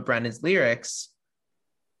with some of Brendan's lyrics,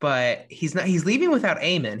 but he's leaving without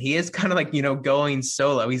Eamon. He is kind of like, going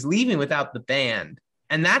solo. He's leaving without the band.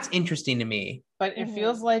 And that's interesting to me. But it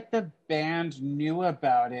feels like the band knew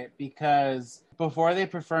about it, because before they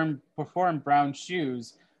perform Brown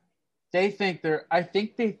Shoes, I think they're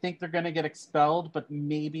going to get expelled, but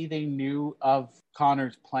maybe they knew of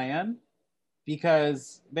Connor's plan,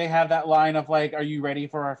 because they have that line of like, "Are you ready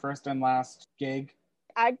for our first and last gig?"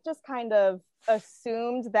 I just kind of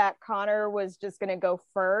assumed that Connor was just going to go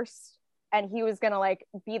first, and he was going to like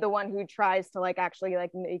be the one who tries to like actually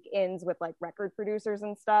like make ends with like record producers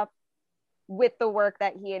and stuff with the work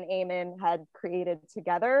that he and Eamon had created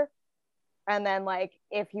together. And then like,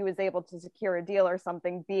 if he was able to secure a deal or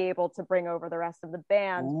something, be able to bring over the rest of the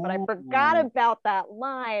band. Ooh. But I forgot about that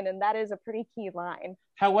line, and that is a pretty key line.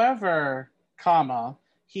 However,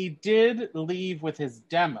 he did leave with his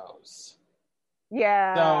demos.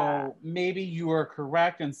 Yeah. So maybe you were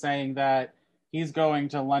correct in saying that he's going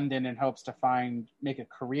to London in hopes to make a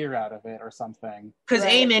career out of it or something. Because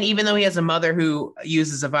right. Eamon, even though he has a mother who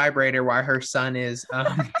uses a vibrator while her son is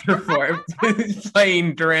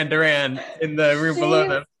playing Duran Duran in the room below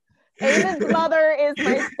them. Eamon's mother is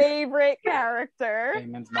my favorite character.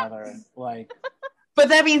 Eamon's mother, like. But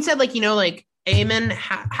that being said, like, Eamon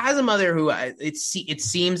has a mother who it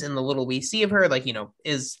seems in the little we see of her, like,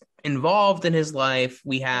 is involved in his life.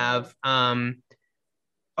 We have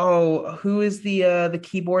who is the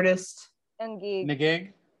keyboardist?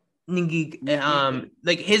 Ngig.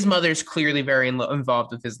 Like his mother's clearly very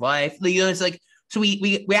involved with his life. It's like, so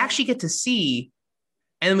we actually get to see,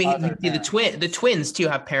 and we see the twins too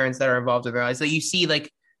have parents that are involved in their lives. So you see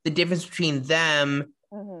like the difference between them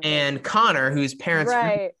and Connor, whose parents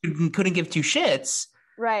couldn't give two shits,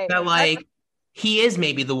 that like he is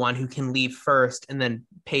maybe the one who can leave first and then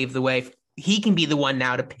pave the way. He can be the one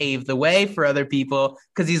now to pave the way for other people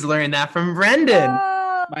because he's learned that from Brendan.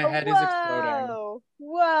 My head is exploding.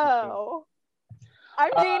 Whoa.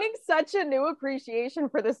 I'm gaining such a new appreciation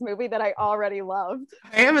for this movie that I already loved.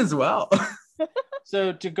 I am as well.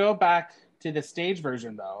 So to go back to the stage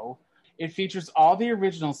version, though, it features all the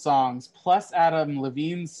original songs plus Adam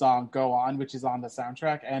Levine's song "Go On," which is on the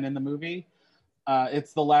soundtrack and in the movie.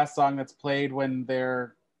 It's the last song that's played when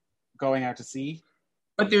they're going out to sea.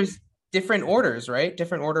 But there's different orders, right?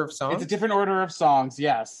 Different order of songs? It's a different order of songs,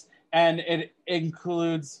 yes. And it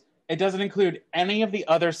doesn't include any of the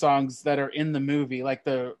other songs that are in the movie, like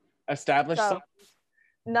the established songs.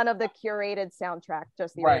 None of the curated soundtrack,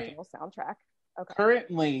 just the original soundtrack. Okay.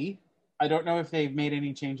 Currently, I don't know if they've made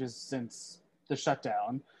any changes since the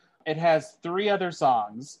shutdown. It has 3 other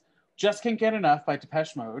songs. Just Can't Get Enough by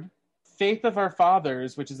Depeche Mode. Faith of Our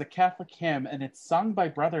Fathers, which is a Catholic hymn, and it's sung by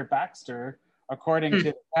Brother Baxter, according to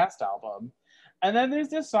the cast album. And then there's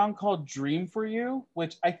this song called Dream for You,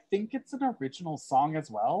 which I think it's an original song as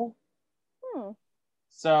well.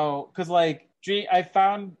 So, because like, I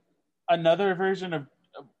found another version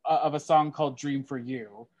of a song called Dream for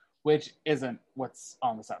You, which isn't what's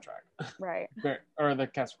on the soundtrack. Right. Or the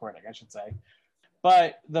cast recording, I should say.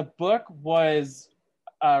 But the book was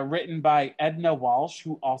written by Edna Walsh,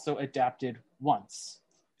 who also adapted Once.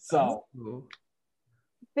 So,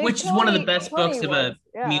 which is one of the best books of a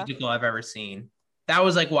musical I've ever seen. That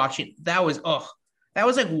was like watching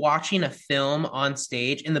a film on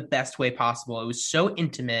stage in the best way possible. It was so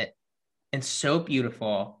intimate and so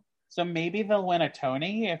beautiful. So maybe they'll win a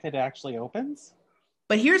Tony if it actually opens.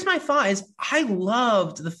 But here's my thought is I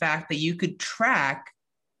loved the fact that you could track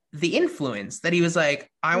the influence that he was like,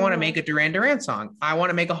 I want to make a Duran Duran song. I want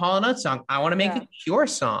to make a Hall & Oates song. I want to make a Cure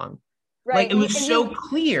song. Right. Like it was so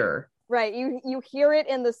clear. Right. You hear it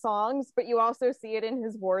in the songs, but you also see it in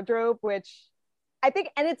his wardrobe, which I think,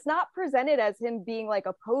 and it's not presented as him being like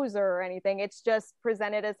a poser or anything. It's just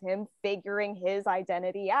presented as him figuring his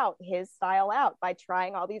identity out, his style out by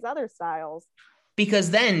trying all these other styles.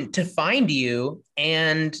 Because then To Find You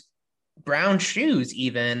and Brown Shoes,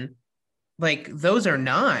 even, like those are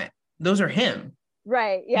him.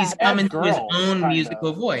 Right. Yeah. He's come into his own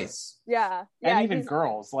musical voice. Yeah. And even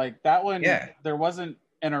Girls, like that one, there wasn't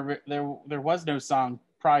there was no song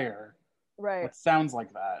prior. Right. That sounds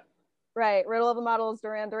like that. Right. Riddle of the Model is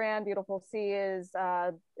Duran Duran. Beautiful Sea is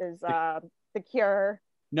The Cure.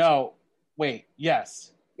 No. Wait.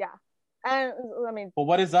 Yes. Yeah. And I mean. Well,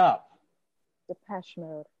 what is up? Depeche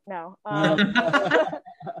Mode. No.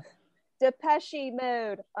 Depeche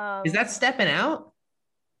Mode. Is that Stepping Out?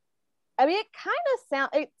 I mean,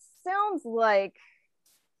 it sounds like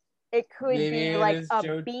it could be like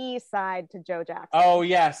a B-side to Joe Jackson. Oh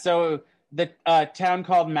yeah. So the Town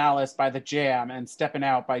Called Malice by The Jam and Steppin'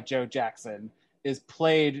 Out by Joe Jackson is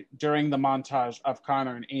played during the montage of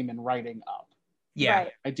Connor and Eamon writing up. Yeah,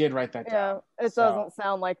 right. I did write that down. It doesn't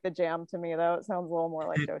sound like The Jam to me, though. It sounds a little more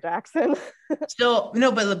like Joe Jackson. Still,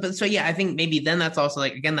 no, but so yeah, I think maybe then that's also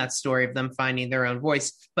like, again, that story of them finding their own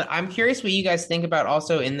voice. But I'm curious what you guys think about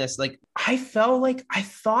also in this. Like, I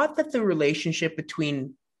thought that the relationship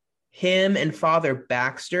between him and Father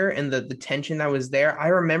Baxter and the tension that was there, I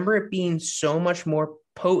remember it being so much more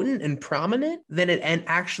potent and prominent than it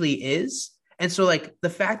actually is. And so like the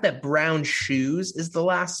fact that Brown Shoes is the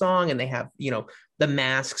last song and they have, the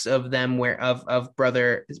masks of them of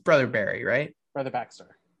Brother Barry, right? Brother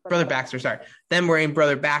Baxter, sorry. Them wearing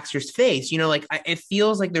Brother Baxter's face, it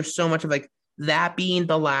feels like there's so much of like that being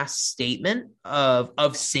the last statement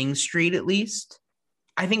of Sing Street, at least.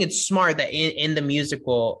 I think it's smart that in the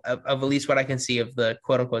musical of at least what I can see of the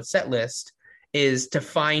quote unquote set list is To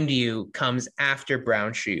Find You comes after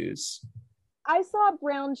Brown Shoes. I saw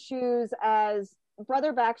Brown Shoes as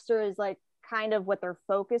Brother Baxter is like kind of what they're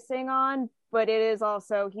focusing on, but it is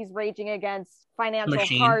also he's raging against financial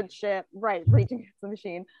hardship, right? Raging against the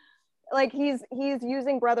machine. Like he's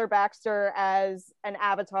using Brother Baxter as an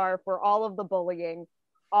avatar for all of the bullying,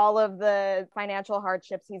 all of the financial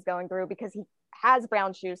hardships he's going through because he has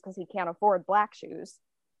brown shoes because he can't afford black shoes.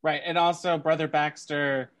 Right, and also Brother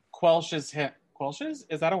Baxter quelches him. Quelches?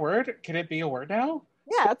 Is that a word? Can it be a word now?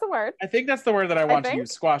 Yeah, that's a word. I think that's the word that I want to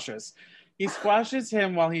use. Squashes. He squashes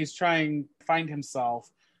him while he's trying to find himself.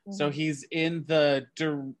 Mm-hmm. So he's in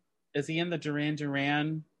is he in the Duran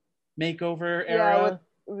Duran makeover era?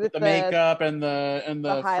 With the makeup and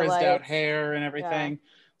the frizzed out hair and everything. Yeah.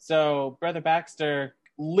 So Brother Baxter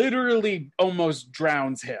literally almost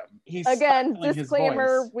drowns him. He's again, stifling his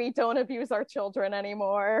disclaimer, voice. we don't abuse our children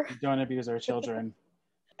anymore. We don't abuse our children.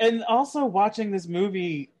 And also watching this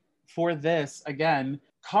movie for this, again,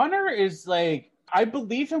 Connor is like, I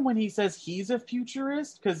believe him when he says he's a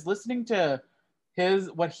futurist, because listening to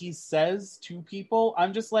what he says to people,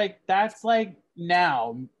 I'm just like, that's like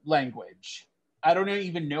now language. I don't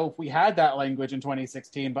even know if we had that language in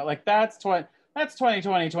 2016, but like that's 2020,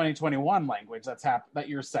 2021 language that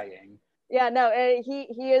you're saying. Yeah, no,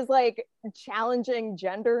 he is like challenging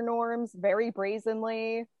gender norms very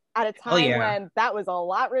brazenly at a time when that was a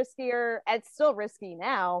lot riskier. It's still risky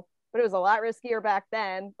now, but it was a lot riskier back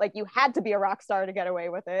then. Like you had to be a rock star to get away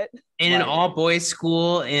with it. In an all boys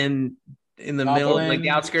school in the Dublin. Middle, like the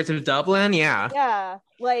outskirts of Dublin. Yeah,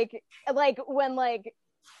 like when like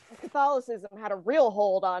Catholicism had a real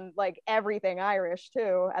hold on like everything Irish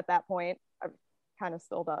too at that point. It kind of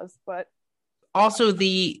still does, but also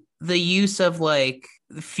the use of like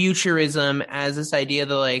futurism as this idea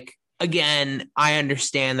that like, again, I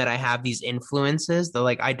understand that I have these influences that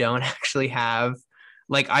like I don't actually have,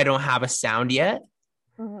 like I don't have a sound yet.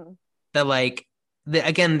 Mm-hmm. That like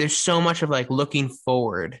again, there's so much of like looking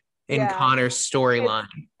forward in Connor's storyline.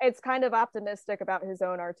 It's kind of optimistic about his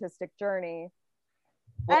own artistic journey.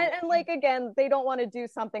 And like, again, they don't want to do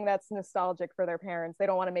something that's nostalgic for their parents. They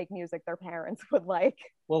don't want to make music their parents would like.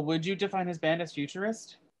 Well, would you define his band as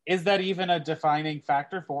futurist? Is that even a defining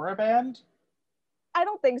factor for a band? I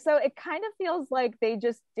don't think so. It kind of feels like they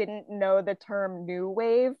just didn't know the term new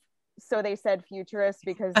wave. So they said futurist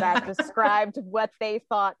because that described what they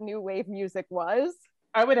thought new wave music was.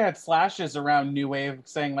 I would have slashes around new wave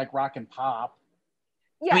saying like rock and pop.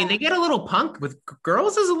 Yeah. I mean, they get a little punk with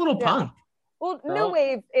Girls is a little punk. Well, new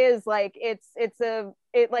wave is like it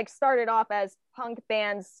like started off as punk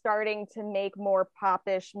bands starting to make more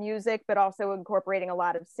popish music, but also incorporating a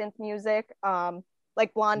lot of synth music.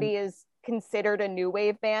 Like Blondie is considered a new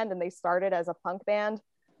wave band, and they started as a punk band.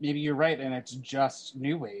 Maybe you're right, and it's just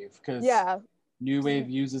new wave because new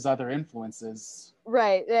wave uses other influences.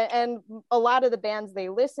 Right, and a lot of the bands they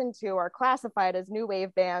listen to are classified as new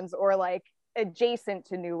wave bands or like adjacent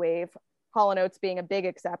to new wave. Hall & Oates being a big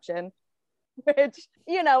exception. Which,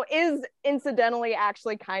 you know, is incidentally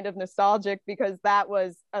actually kind of nostalgic because that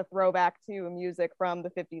was a throwback to music from the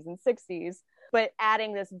 50s and 60s, but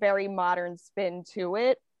adding this very modern spin to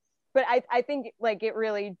it. But I think like it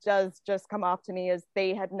really does just come off to me as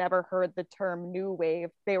they had never heard the term new wave.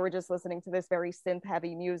 They were just listening to this very synth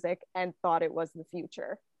heavy music and thought it was the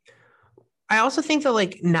future. I also think that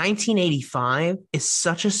like 1985 is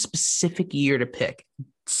such a specific year to pick.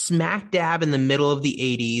 Smack dab in the middle of the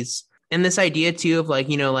 80s. And this idea too of like,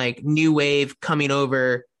 you know, like new wave coming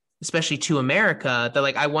over, especially to America, that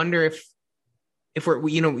like, I wonder if we're,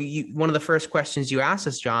 you know, one of the first questions you asked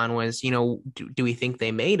us, John, was, you know, do we think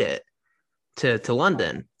they made it to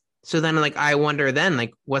London? So then like, I wonder then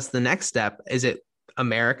like, what's the next step? Is it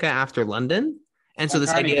America after London? And so this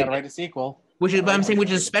idea, write a sequel, which is, but I'm saying,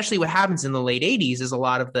 which is especially what happens in the late 80s is a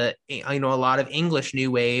lot of the, you know, a lot of English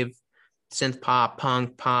new wave, synth pop,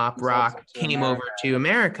 punk, pop, rock came over to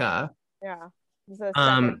America. Yeah, it's a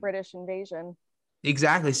second British invasion.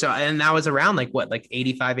 Exactly. So, and that was around like what, like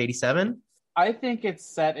 85, 87? I think it's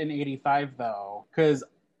set in 85 though, because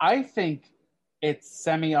I think it's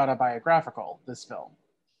semi-autobiographical, this film.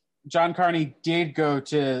 John Carney did go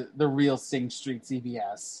to the real Sing Street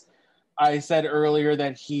CBS. I said earlier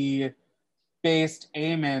that he based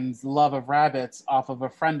Eamon's love of rabbits off of a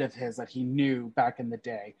friend of his that he knew back in the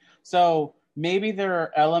day. So maybe there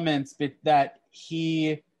are elements that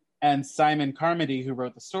he and Simon Carmody, who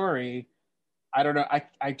wrote the story, I don't know.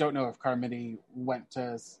 I don't know if Carmody went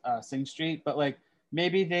to Sing Street, but like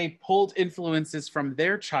maybe they pulled influences from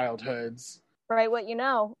their childhoods. Right, what you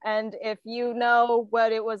know. And if you know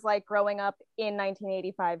what it was like growing up in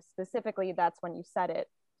 1985 specifically, that's when you said it.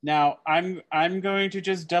 Now, I'm going to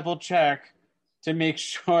just double check to make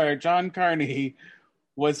sure John Carney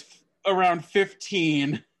was around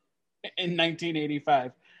 15 in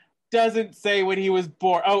 1985. Doesn't say when he was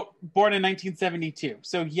born. Oh, born in 1972.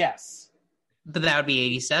 So yes. But that would be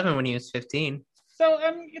 87 when he was 15. So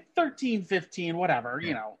 13, 15, whatever,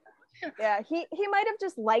 you know. Yeah, he might have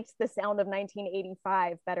just liked the sound of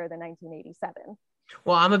 1985 better than 1987.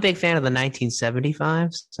 Well, I'm a big fan of the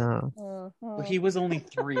 1975s, so. Well, he was only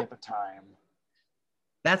 3 at the time.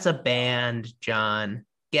 That's a band, John.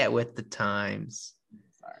 Get with the times.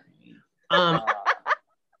 Sorry.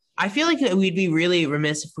 I feel like we'd be really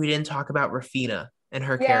remiss if we didn't talk about Rafina and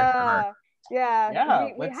her character. Yeah.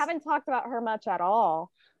 We haven't talked about her much at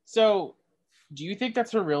all. So, do you think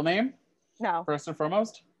that's her real name? No. First and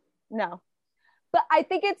foremost? No. But I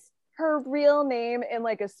think it's her real name in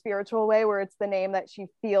like a spiritual way, where it's the name that she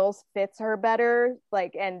feels fits her better,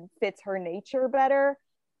 like, and fits her nature better.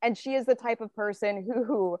 And she is the type of person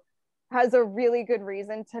who has a really good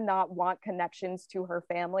reason to not want connections to her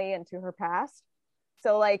family and to her past.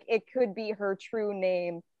 So like it could be her true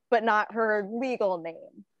name, but not her legal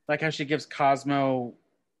name. Like how she gives Cosmo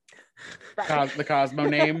Right. the Cosmo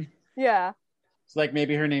name. Yeah. So like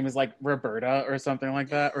maybe her name is like Roberta or something like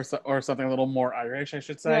that, or something a little more Irish, I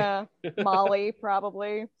should say. Yeah. Molly,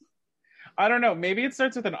 probably. I don't know. Maybe it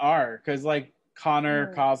starts with an R, because like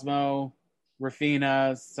Connor, Cosmo,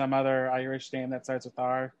 Rafina, some other Irish name that starts with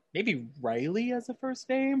R. Maybe Riley as a first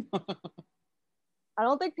name. I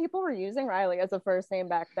don't think people were using Riley as a first name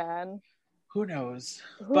back then. Who knows?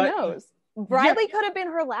 Who knows? Riley could have been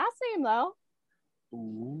her last name, though.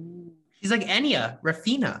 Ooh. She's like Enya,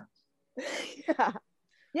 Rafina. Yeah,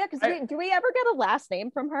 because do we ever get a last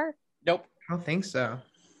name from her? Nope. I don't think so.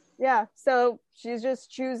 Yeah, so she's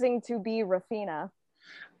just choosing to be Rafina.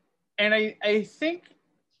 And I think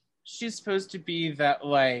she's supposed to be that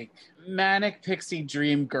like manic pixie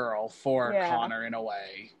dream girl for Connor in a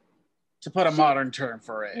way, to put a modern term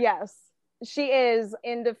for it. Yes, she is.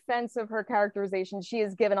 In defense of her characterization, she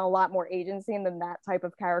is given a lot more agency than that type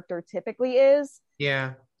of character typically is.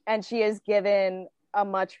 Yeah. And she is given a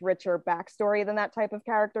much richer backstory than that type of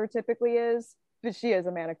character typically is. But she is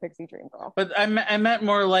a manic pixie dream girl. But I meant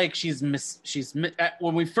more like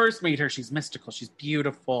when we first meet her, she's mystical. She's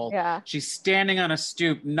beautiful. Yeah. She's standing on a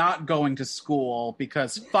stoop, not going to school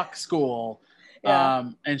because fuck school. Yeah.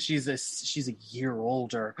 And she's a year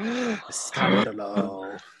older.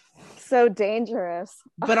 Scandalo. So dangerous.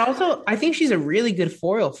 But also, I think she's a really good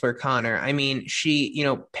foil for Connor. I mean,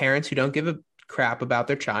 parents who don't give a crap about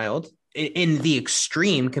their child in the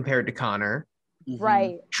extreme compared to Connor.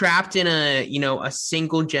 Right. Trapped in a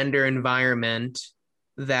single gender environment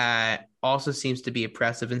that also seems to be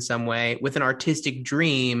oppressive in some way, with an artistic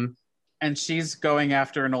dream. And she's going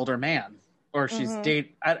after an older man, or she's Are they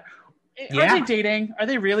dating? Are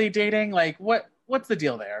they really dating? Like what's the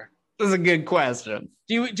deal there? This is a good question.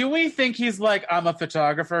 Do we think he's like, I'm a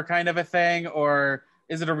photographer kind of a thing, or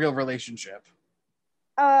is it a real relationship?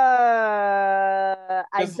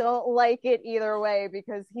 I don't like it either way,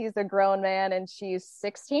 because he's a grown man and she's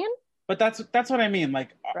 16. But that's what I mean. Like,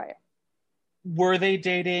 right? Were they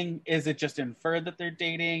dating? Is it just inferred that they're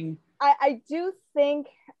dating? I think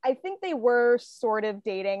they were sort of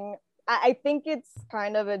dating. I think it's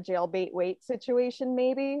kind of a jailbait wait situation,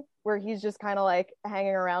 maybe, where he's just kind of like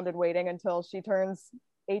hanging around and waiting until she turns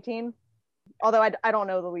 18. Although I don't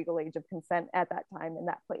know the legal age of consent at that time in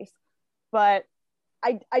that place. But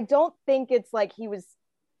I don't think it's like he was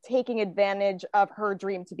taking advantage of her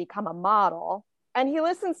dream to become a model. And he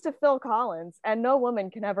listens to Phil Collins, and no woman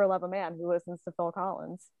can ever love a man who listens to Phil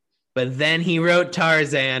Collins. But then he wrote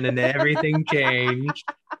Tarzan and everything changed.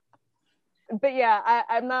 But yeah,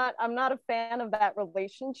 I'm not a fan of that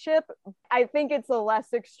relationship. I think it's a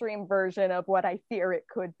less extreme version of what I fear it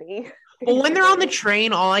could be. Well, when they're on the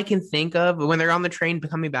train, all I can think of when they're on the train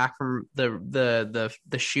coming back from the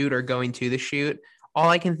shoot or going to the shoot, all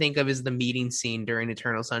I can think of is the meeting scene during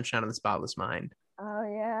Eternal Sunshine of the Spotless Mind. Oh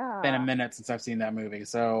yeah. It's been a minute since I've seen that movie,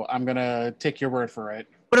 so I'm gonna take your word for it.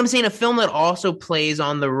 But I'm saying a film that also plays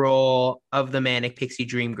on the role of the manic pixie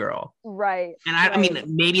dream girl. Right. And I mean,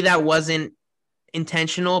 maybe that wasn't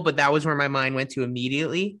intentional, but that was where my mind went to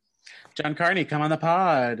immediately. John Carney, come on the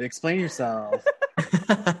pod. Explain yourself.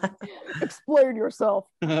 Explain yourself.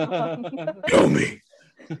 Tell me.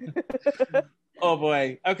 Oh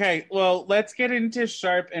boy. Okay, well, let's get into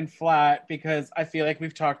Sharp and Flat, because I feel like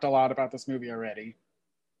we've talked a lot about this movie already.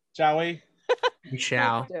 Shall we? We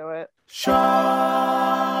shall. Let's do it. Sharp,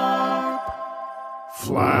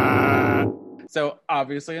 Flat. So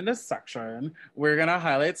obviously in this section, we're going to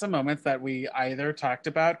highlight some moments that we either talked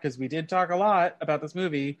about because we did talk a lot about this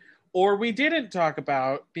movie, or we didn't talk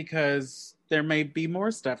about because there may be more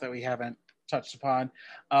stuff that we haven't touched upon.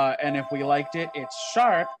 And if we liked it, it's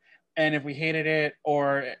Sharp. And if we hated it,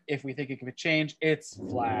 or if we think it could change, it's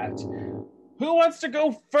Flat. Who wants to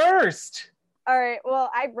go first? All right. Well,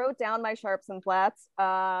 I wrote down my sharps and flats.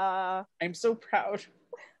 I'm so proud.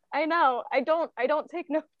 I know. I don't take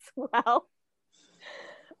notes well.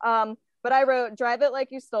 But I wrote Drive It Like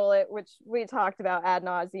You Stole It, which we talked about ad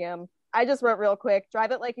nauseum. I just wrote real quick,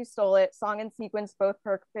 Drive It Like You Stole It, song and sequence both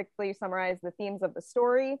perfectly summarize the themes of the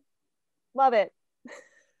story. Love it.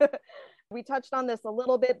 We touched on this a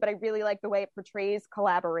little bit, but I really like the way it portrays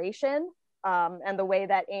collaboration, and the way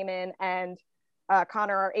that Eamon and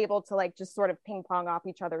Connor are able to like just sort of ping pong off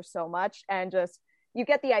each other so much and just you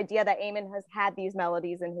get the idea that Eamon has had these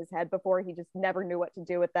melodies in his head before. He just never knew what to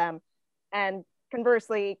do with them. And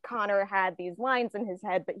conversely, Connor had these lines in his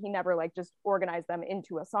head, but he never like just organized them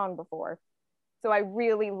into a song before. So I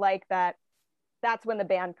really like that. That's when the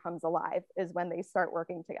band comes alive, is when they start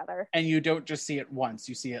working together. And you don't just see it once,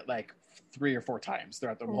 you see it like 3 or 4 times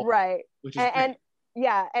throughout the whole right. Which is and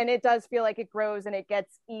yeah, and it does feel like it grows and it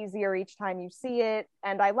gets easier each time you see it.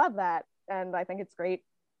 And I love that. And I think it's great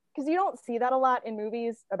because you don't see that a lot in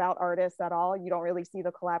movies about artists at all. You don't really see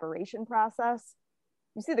the collaboration process.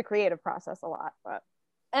 You see the creative process a lot.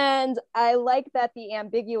 And I like that the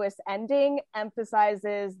ambiguous ending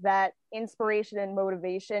emphasizes that inspiration and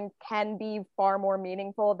motivation can be far more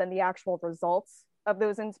meaningful than the actual results of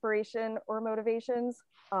those inspiration or motivations.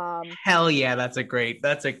 Hell yeah, that's a great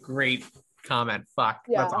comment. Fuck,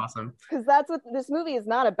 yeah. That's awesome. Because that's what this movie is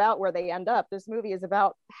not about, where they end up. This movie is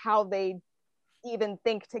about how they even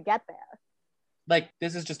think to get there. Like,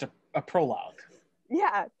 this is just a prologue.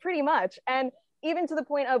 Yeah, pretty much. And even to the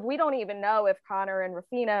point of, we don't even know if Connor and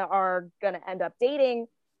Rafina are going to end up dating,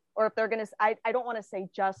 or if they're going to, I don't want to say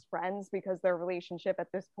just friends, because their relationship at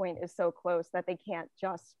this point is so close that they can't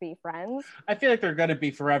just be friends. I feel like they're going to be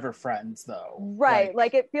forever friends, though. Right.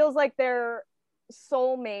 Like it feels like they're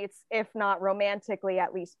soulmates, if not romantically,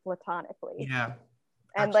 at least platonically. Yeah.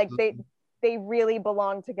 And absolutely. Like they really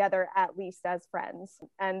belong together, at least as friends.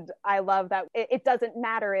 And I love that it doesn't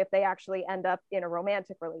matter if they actually end up in a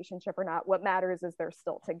romantic relationship or not. What matters is they're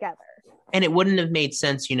still together. And it wouldn't have made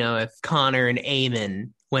sense, if Connor and Eamon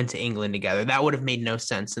went to England together. That would have made no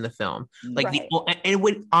sense in the film. Like right. It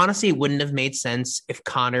wouldn't have made sense if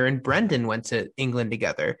Connor and Brendan went to England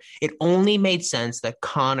together. It only made sense that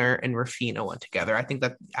Connor and Rafina went together. I think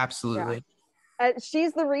that absolutely. Yeah.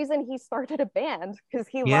 She's the reason he started a band, because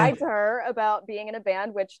he lied to her about being in a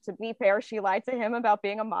band, which, to be fair, she lied to him about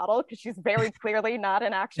being a model, because she's very clearly not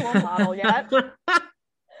an actual model yet. And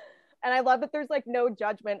I love that there's like no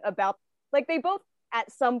judgment about, like, they both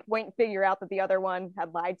at some point figure out that the other one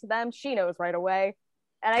had lied to them. She knows right away.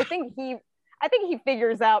 And I think he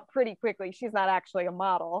figures out pretty quickly she's not actually a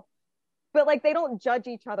model. But like, they don't judge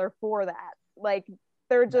each other for that. Like,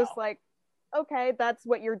 they're just like, okay, that's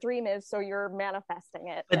what your dream is, so you're manifesting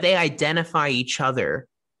it. But they identify each other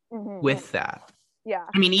with that. Yeah.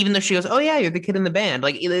 I mean, even though she goes, oh yeah, you're the kid in the band,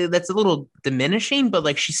 like, that's a little diminishing, but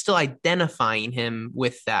like, she's still identifying him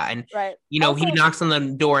with that. And right. Also, he knocks on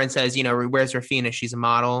the door and says, where's Rafina? She's a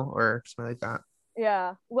model or something like that.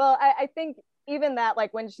 Yeah. Well, I think even that,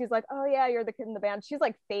 like, when she's like, oh yeah, you're the kid in the band, she's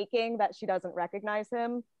like faking that she doesn't recognize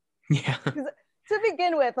him. Yeah. To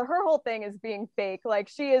begin with, her whole thing is being fake. Like,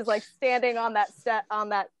 she is like standing on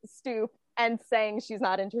that stoop and saying she's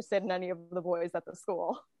not interested in any of the boys at the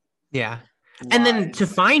school. Yeah. And then to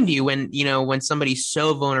find you when somebody's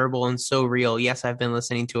so vulnerable and so real. Yes, I've been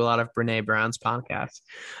listening to a lot of Brene Brown's podcasts,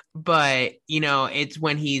 but it's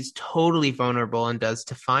when he's totally vulnerable and does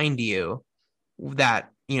To Find You that,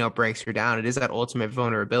 breaks her down. It is that ultimate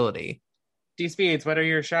vulnerability. D Speeds, what are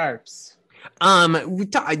your sharps?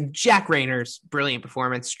 Jack Rayner's brilliant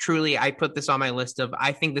performance. Truly, I put this on my list of,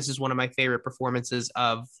 I think this is one of my favorite performances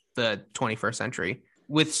of the 21st century.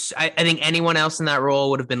 I think anyone else in that role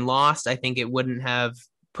would have been lost. I think it wouldn't have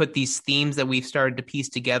put these themes that we've started to piece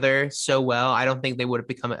together so well. I don't think they would have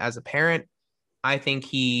become as apparent. I think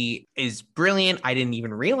he is brilliant. I didn't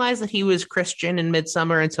even realize that he was Christian in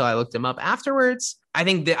Midsommar until I looked him up afterwards. I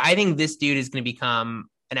think this dude is going to become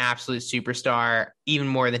an absolute superstar, even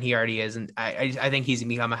more than he already is. And I think he's going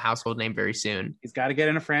to become a household name very soon. He's got to get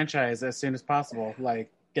in a franchise as soon as possible.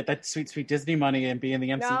 Like, get that sweet, sweet Disney money and be in the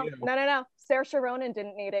MCU. No. Saoirse Ronan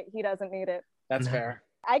didn't need it. He doesn't need it. That's fair.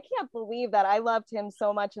 I can't believe that I loved him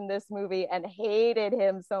so much in this movie and hated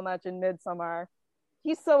him so much in Midsommar.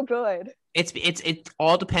 He's so good. It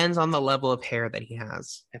all depends on the level of hair that he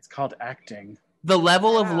has. It's called acting. The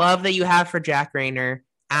level of love that you have for Jack Rayner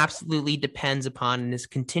absolutely depends upon and is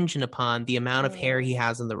contingent upon the amount of hair he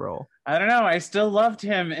has in the role. I don't know. I still loved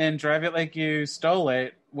him in Drive It Like You Stole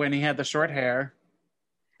It when he had the short hair.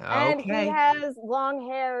 And he has long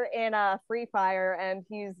hair in Free Fire, and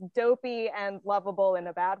he's dopey and lovable in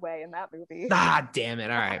a bad way in that movie. Ah, damn it.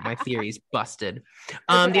 All right. My theory's busted.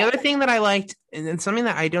 The other thing that I liked, and something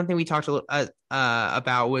that I don't think we talked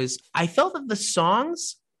about, was I felt that the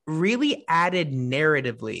songs really added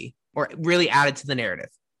narratively, or really added to the narrative.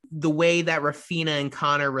 The way that Rafina and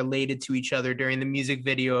Connor related to each other during the music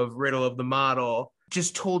video of Riddle of the Model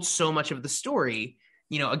just told so much of the story.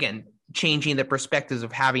 Again, changing the perspectives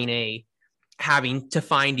of having To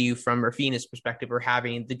Find You from Rafina's perspective, or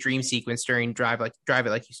having the dream sequence during Drive It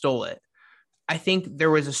Like You Stole It. I think there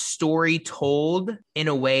was a story told in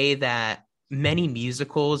a way that many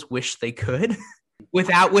musicals wish they could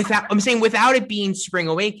without it being Spring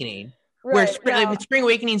Awakening. Where Spring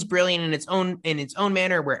Awakening is brilliant in its own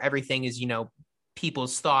manner, where everything is,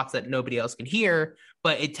 people's thoughts that nobody else can hear,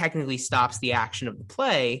 but it technically stops the action of the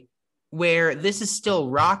play. Where this is still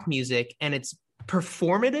rock music and it's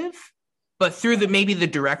performative, but through maybe the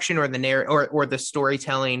direction or the or the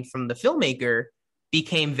storytelling from the filmmaker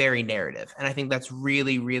became very narrative. And I think that's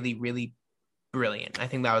really, really, really brilliant. I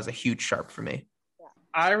think that was a huge sharp for me.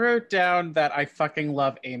 I wrote down that I fucking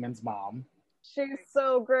love Eamon's mom. She's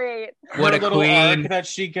so great. What Her a little queen arc that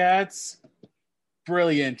she gets.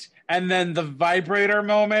 Brilliant. And then the vibrator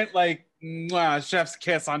moment, like, mwah, chef's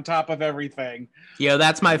kiss on top of everything. Yo,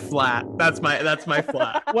 that's my flat. That's my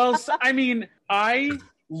flat. Well, I mean, I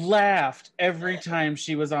laughed every time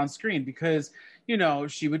she was on screen because,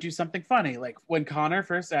 she would do something funny. Like when Connor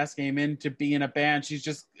first asked Eamon to be in a band, she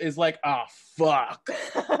just is like, oh, fuck.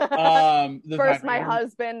 First my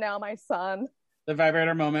husband, now my son. The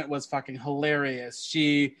vibrator moment was fucking hilarious.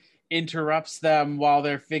 She interrupts them while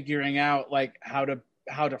they're figuring out like how to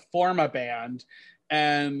form a band,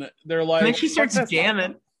 and they're like, and then she starts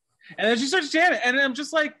jamming. And I'm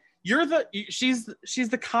just like, she's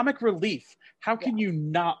the comic relief. How can you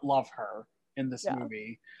not love her in this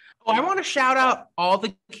movie? Oh, I want to shout out all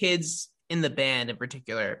the kids in the band in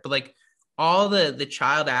particular, but like all the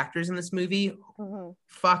child actors in this movie. Mm-hmm.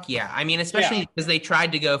 Fuck yeah. I mean, especially because they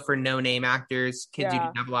tried to go for no-name actors, kids who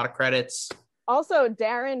didn't have a lot of credits. Also,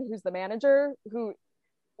 Darren, who's the manager, who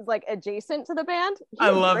is like adjacent to the band. I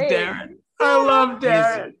love Darren. I love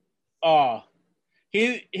Darren.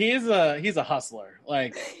 He's a hustler.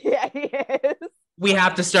 Like, yeah, he is. We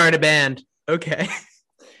have to start a band. Okay.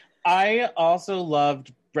 I also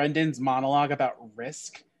loved Brendan's monologue about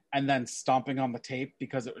Risk and then stomping on the tape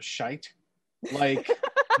because it was shite. Like,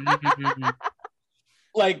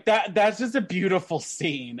 like that's just a beautiful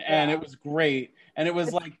scene, and it was great, and it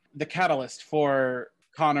was like the catalyst for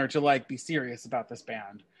Connor to like be serious about this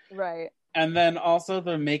band, right? And then also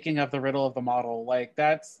the making of the Riddle of the Model, like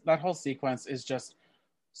that whole sequence is just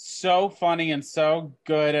so funny and so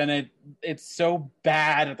good, and it's so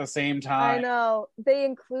bad at the same time. I know they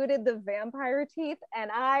included the vampire teeth,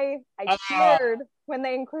 and I cheered when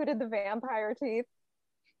they included the vampire teeth.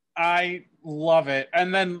 I love it.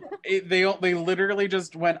 And then they literally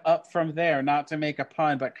just went up from there, not to make a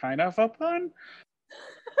pun, but kind of a pun.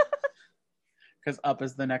 Because Up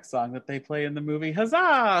is the next song that they play in the movie.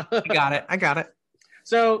 Huzzah! I got it.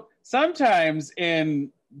 So sometimes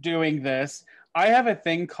in doing this, I have a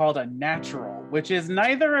thing called a natural, which is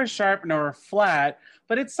neither a sharp nor a flat,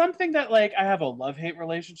 but it's something that like I have a love-hate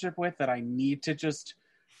relationship with that I need to just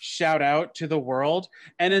shout out to the world.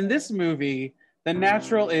 And in this movie, the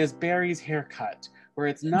natural is Barry's haircut, where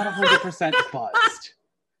it's not 100% buzzed.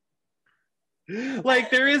 Like,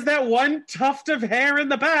 there is that one tuft of hair in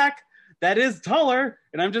the back that is taller,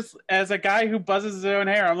 and I'm just, as a guy who buzzes his own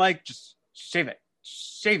hair, I'm like, just shave it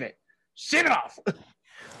off.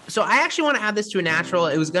 So I actually want to add this to a natural.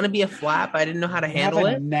 It was going to be a flat, but I didn't know how to handle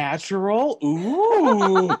it. Natural?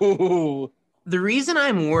 Ooh. The reason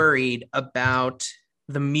I'm worried about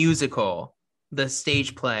the musical, the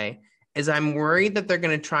stage play, is I'm worried that they're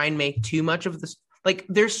going to try and make too much of this. Like,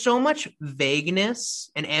 there's so much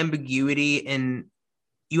vagueness and ambiguity, and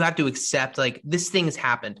you have to accept, like, this thing has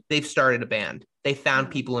happened. They've started a band. They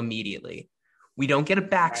found people immediately. We don't get a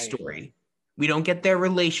backstory. Right. We don't get their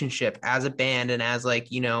relationship as a band and as, like,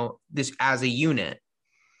 this as a unit.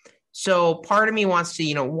 So part of me wants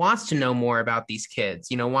to know more about these kids,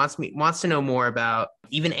 wants to know more about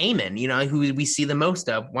even Eamon, who we see the most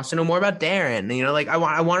of, wants to know more about Darren, I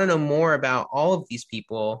want to know more about all of these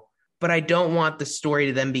people, but I don't want the story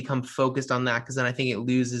to then become focused on that, because then I think it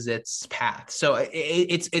loses its path. So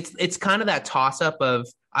it's kind of that toss up of,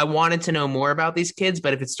 I wanted to know more about these kids,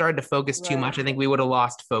 but if it started to focus too much, I think we would have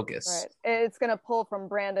lost focus. Right. It's going to pull from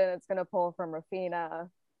Brandon. It's going to pull from Rafina.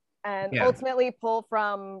 And ultimately pull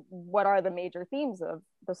from what are the major themes of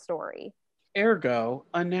the story. Ergo,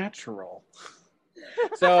 a natural.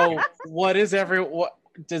 So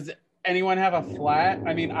does anyone have a flat?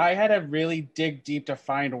 I mean, I had to really dig deep to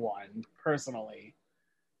find one, personally.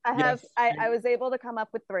 I was able to come up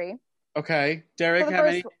with 3. Okay. Derek,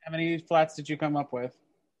 how many flats did you come up with?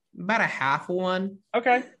 About a half one.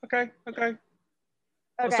 Okay.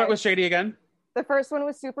 We'll start with Shady again. The first one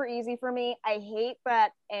was super easy for me. I hate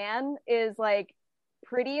that Anne is like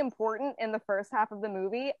pretty important in the first half of the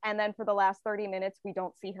movie, and then for the last 30 minutes, we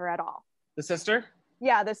don't see her at all. The sister?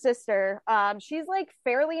 Yeah, the sister. She's like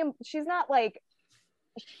she's not like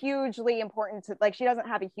hugely important to, like, she doesn't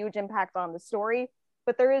have a huge impact on the story,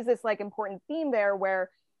 but there is this like important theme there where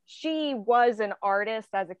she was an artist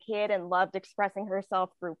as a kid and loved expressing herself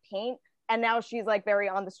through paint. And now she's like very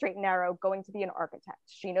on the straight and narrow, going to be an architect.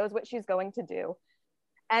 She knows what she's going to do.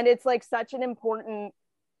 And it's like such an important,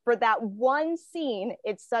 for that one scene,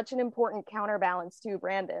 it's such an important counterbalance to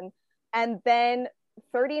Brandon. And then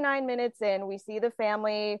 39 minutes in, we see the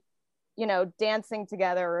family, you know, dancing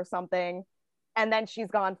together or something. And then she's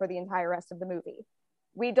gone for the entire rest of the movie.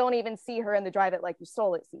 We don't even see her in the Drive It Like You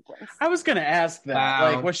Stole It sequence. I was going to ask that.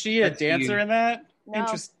 Wow. Like, was she a dancer in that? No.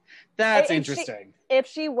 That's interesting. If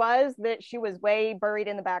she was, that she was way buried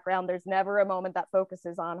in the background. There's never a moment that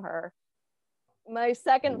focuses on her. My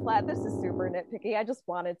second flat, this is super nitpicky. I just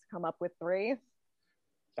wanted to come up with 3.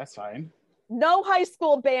 That's fine. No high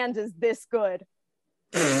school band is this good.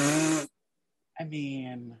 I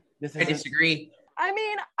mean, I disagree. I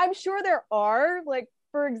mean, I'm sure there are. Like,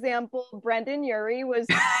 for example, Brendan Urie was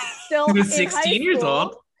still He was in 16 high years school.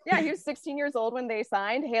 old. Yeah, he was 16 years old when they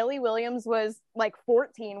signed. Haley Williams was like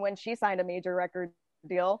 14 when she signed a major record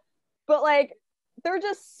deal. But like, they're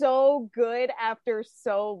just so good after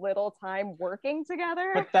so little time working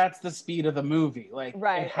together. But that's the speed of the movie. Like,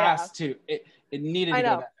 Right, it has to. It needed to go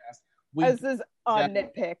that fast. This is a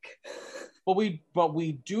nitpick. But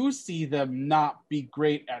we do see them not be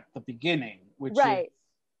great at the beginning, which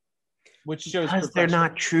shows because they're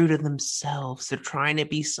not true to themselves. They're trying to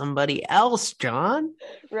be somebody else, John.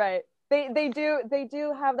 Right. They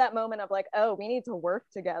do have that moment of like, oh, we need to work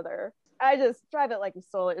together. I just Drive It Like You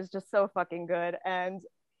Stole It is just so fucking good. And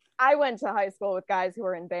I went to high school with guys who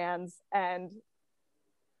were in bands, and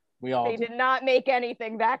they did not make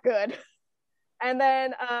anything that good. And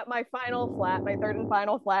then my third and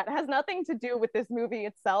final flat, has nothing to do with this movie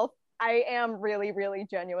itself. I am really, really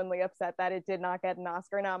genuinely upset that it did not get an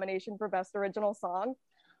Oscar nomination for Best Original Song.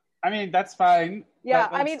 I mean, that's fine. Yeah,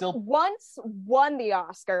 I mean, Once won the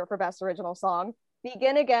Oscar for Best Original Song.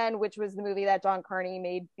 Begin Again, which was the movie that John Carney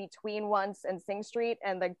made between Once and Sing Street,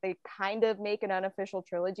 and like they kind of make an unofficial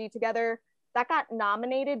trilogy together. That got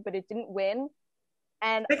nominated, but it didn't win.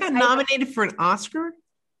 And they got nominated for an Oscar?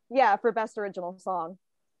 Yeah, for Best Original Song.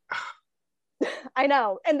 I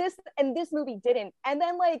know. And this movie didn't. And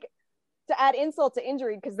then like, to add insult to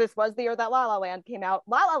injury, because this was the year that La La Land came out,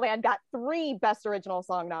 La La Land got 3 Best Original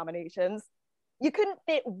Song nominations. You couldn't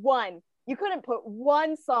fit one. You couldn't put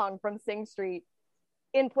one song from Sing Street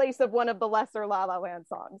in place of one of the lesser La La Land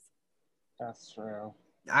songs. That's true.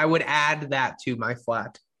 I would add that to my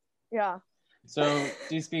flat. Yeah. So,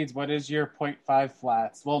 D-Speeds, what is your 0.5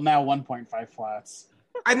 flats? Well, now 1.5 flats.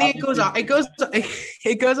 I think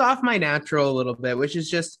it goes off my natural a little bit, which is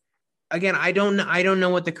just, again, I don't know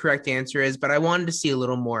what the correct answer is, but I wanted to see a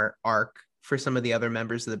little more arc for some of the other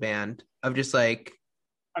members of the band of just like,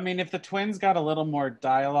 I mean, if the twins got a little more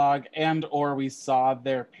dialogue and or we saw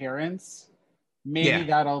their parents, maybe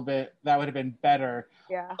that would have been better.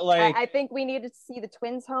 Yeah. Like, I think we needed to see the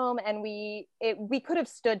twins home, and we could have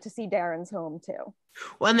stood to see Darren's home too.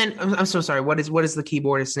 Well, and then I'm so sorry. What is the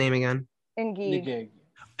keyboardist's name again? Ngig.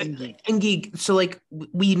 Ngig. So like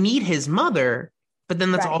we meet his mother, but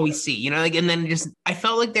then that's all we see, you know, like, and then just, I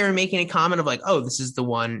felt like they were making a comment of like, oh, this is the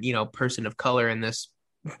one, you know, person of color in this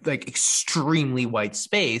like extremely white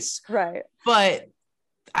space. Right. But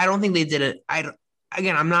I don't think they did it.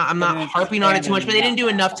 I'm not harping on it too much, but they didn't do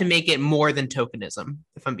enough to make it more than tokenism,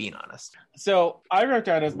 if I'm being honest. So I wrote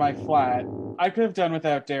down as my flat, I could have done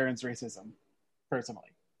without Darren's racism,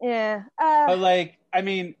 personally. Yeah. But like, I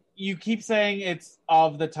mean, you keep saying it's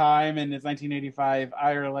of the time and it's 1985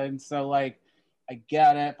 Ireland, so like, I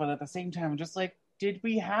get it, but at the same time, I'm just like, did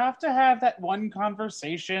we have to have that one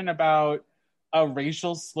conversation about a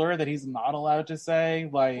racial slur that he's not allowed to say?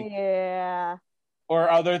 Like, yeah. Or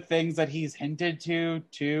other things that he's hinted to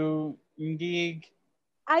Ngig?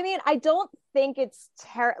 I mean, I don't think it's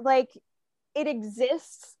like, it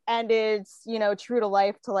exists and it's, you know, true to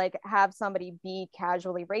life to like have somebody be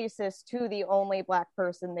casually racist to the only Black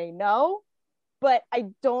person they know. But I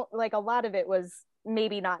don't, like, a lot of it was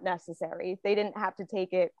maybe not necessary. They didn't have to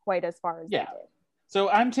take it quite as far as they did. So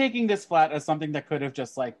I'm taking this flat as something that could have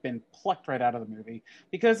just like been plucked right out of the movie,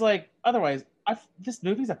 because like otherwise this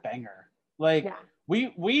movie's a banger. Like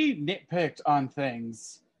we nitpicked on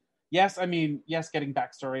things. Yes, I mean, getting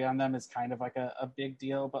backstory on them is kind of like a big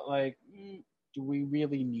deal, but like, do we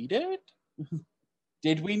really need it?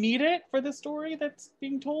 Did we need it for the story that's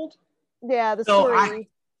being told? Yeah, the story.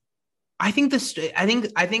 I think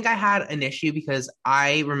I had an issue because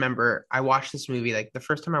I remember I watched this movie, like the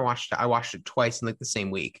first time I watched it twice in like the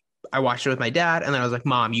same week. I watched it with my dad, and then I was like,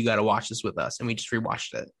 Mom, you got to watch this with us. And we just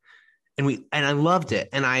rewatched it. And I loved it.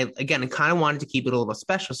 And I kind of wanted to keep it a little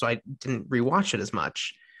special, so I didn't rewatch it as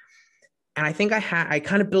much. And I think I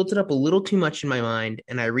kind of built it up a little too much in my mind,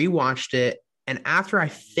 and I rewatched it. And after I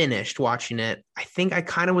finished watching it, I think I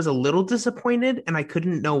kind of was a little disappointed, and I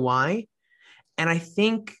couldn't know why. And I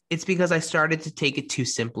think it's because I started to take it too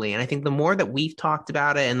simply. And I think the more that we've talked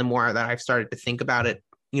about it and the more that I've started to think about it,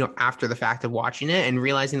 after the fact of watching it and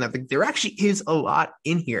realizing that there actually is a lot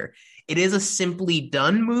in here. It is a simply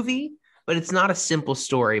done movie, but it's not a simple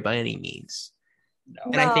story by any means. No.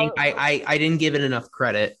 And I think I didn't give it enough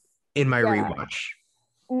credit in my rewatch.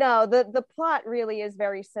 No, the plot really is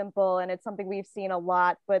very simple, and it's something we've seen a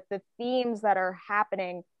lot, but the themes that are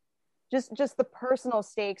happening, just the personal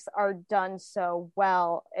stakes are done so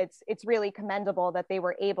well. It's really commendable that they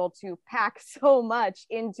were able to pack so much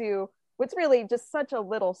into what's really just such a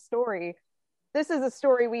little story. This is a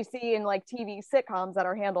story we see in like TV sitcoms that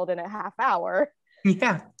are handled in a half hour.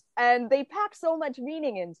 Yeah. And they pack so much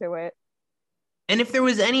meaning into it. And if there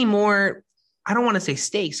was any more, I don't want to say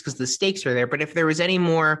stakes because the stakes are there, but if there was any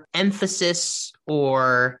more emphasis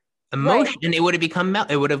or emotion, right, it would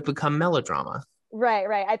have become melodrama.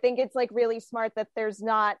 Right. I think it's like really smart that there's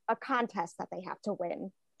not a contest that they have to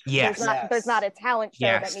win. Yes. There's not a talent show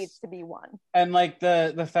that needs to be won. And like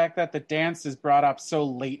the fact that the dance is brought up so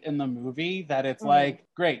late in the movie that it's like,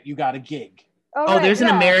 great, you got a gig. Oh, right, there's an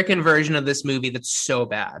American version of this movie that's so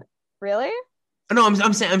bad. Really? No,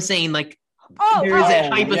 I'm saying like there's a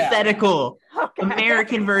hypothetical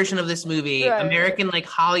American version of this movie, right, American like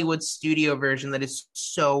Hollywood studio version that is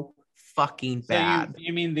so fucking bad. So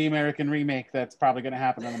you mean the American remake that's probably going to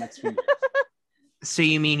happen in the next few years? So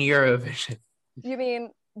you mean Eurovision? You mean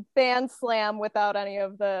Band Slam without any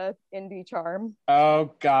of the indie charm?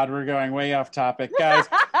 Oh God, we're going way off topic, guys.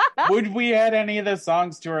 Would we add any of the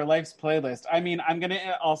songs to our Life's playlist? I mean, I'm going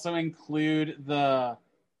to also include the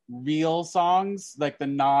real songs, like the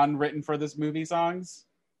non-written for this movie songs.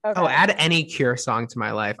 Okay. Oh, add any Cure song to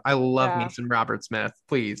my life. I love me some Robert Smith,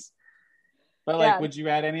 please. But like, would you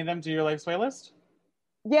add any of them to your Life's playlist?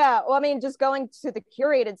 Yeah, well, I mean, just going to the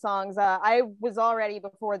curated songs, I was already,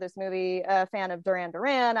 before this movie, a fan of Duran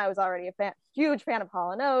Duran. I was already a huge fan of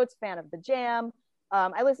Hall & Oates, fan of The Jam.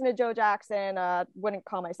 I listened to Joe Jackson. Wouldn't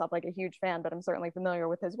call myself like a huge fan, but I'm certainly familiar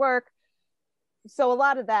with his work. So a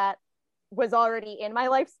lot of that was already in my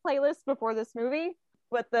Life's playlist before this movie.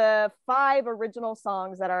 But the 5 original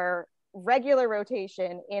songs that are regular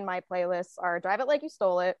rotation in my playlists are Drive It Like You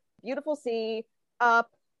Stole It, Beautiful Sea, Up,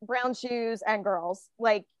 Brown Shoes, and Girls.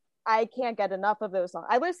 Like, I can't get enough of those songs.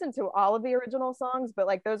 I listen to all of the original songs, but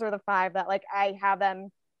like those are the 5 that like I have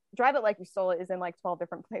them. Drive It Like You Stole It is in like 12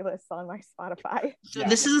 different playlists on my Spotify. So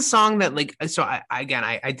this is a song that like, so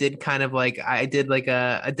I did kind of like, I did like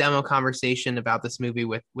a demo conversation about this movie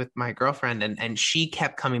with my girlfriend, and she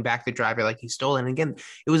kept coming back to Drive It Like You Stole It. And again,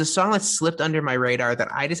 it was a song that slipped under my radar that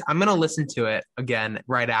I'm going to listen to it again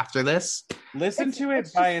right after this. Listen to it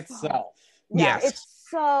by itself. Yeah, yes. It's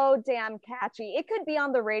so damn catchy. It could be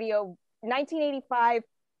on the radio 1985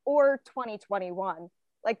 or 2021.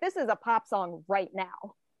 Like, this is a pop song right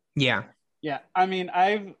now. Yeah. I mean,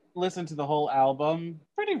 I've listened to the whole album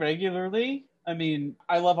pretty regularly. I mean,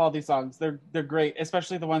 I love all these songs. They're great,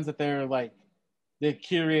 especially the ones that they're like the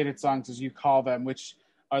curated songs, as you call them, which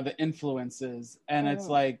are the influences. And it's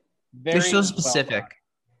like they're so specific.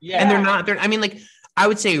 And I mean, like, I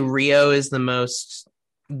would say Rio is the most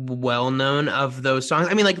well-known of those songs.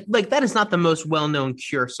 I mean, like that is not the most well-known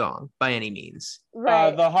Cure song by any means.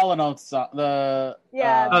 Right. The Hall & Oates song. Well,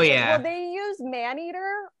 they use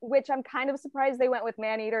Man-Eater, which I'm kind of surprised they went with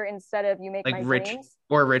Man-Eater instead of You Make like My Rich Dreams.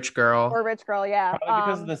 Or Rich Girl. Yeah.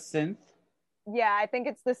 Probably because of the synth. Yeah, I think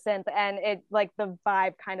it's the synth, and it like the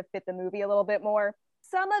vibe kind of fit the movie a little bit more.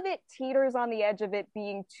 Some of it teeters on the edge of it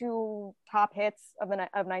being 2 top hits of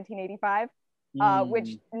 1985.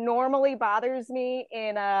 Which normally bothers me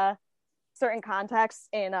in certain contexts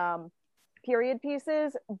in period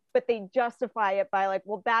pieces, but they justify it by like,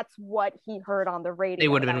 well, that's what he heard on the radio. They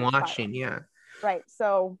would have been watching, yeah. Right,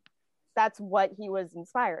 so that's what he was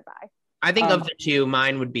inspired by. I think of the 2,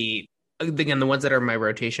 mine would be, again, the ones that are in my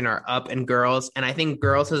rotation are Up and Girls, and I think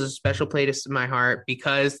Girls has a special place in my heart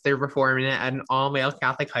because they're performing it at an all-male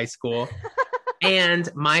Catholic high school. And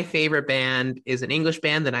my favorite band is an English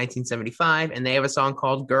band, the 1975, and they have a song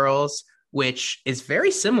called Girls, which is very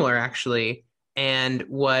similar, actually, and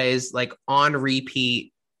was like on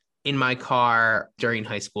repeat in my car during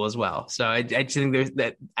high school as well. So I just think there's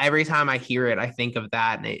that every time I hear it, I think of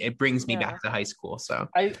that, and it brings me back to high school. So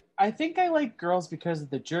I think I like Girls because of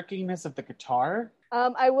the jerkiness of the guitar.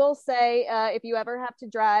 I will say, if you ever have to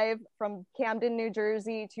drive from Camden, New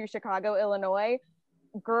Jersey to Chicago, Illinois,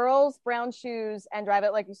 Girls, Brown Shoes, and Drive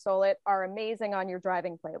It Like You Stole It are amazing on your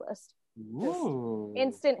driving playlist. Ooh.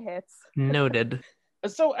 Instant hits. Noted.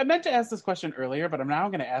 So I meant to ask this question earlier, but I'm now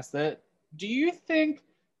going to ask that. Do you think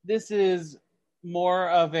this is more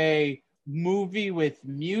of a movie with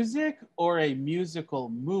music or a musical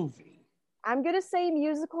movie? I'm going to say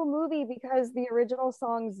musical movie because the original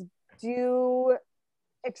songs do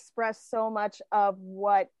express so much of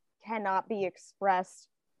what cannot be expressed,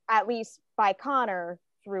 at least by Connor,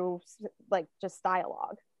 through like just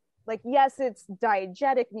dialogue. Like, yes, it's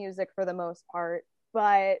diegetic music for the most part,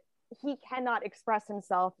 but he cannot express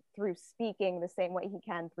himself through speaking the same way he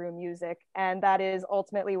can through music. And that is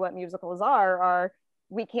ultimately what musicals are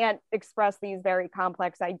we can't express these very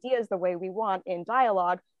complex ideas the way we want in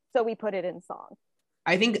dialogue, so we put it in song.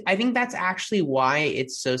 I think that's actually why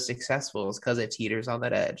it's so successful, is because it teeters on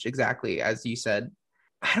that edge, exactly as you said.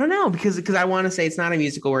 I don't know, because I want to say it's not a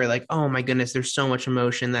musical where like, oh my goodness, there's so much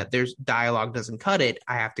emotion that there's dialogue doesn't cut it.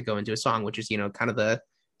 I have to go into a song, which is, kind of the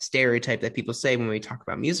stereotype that people say when we talk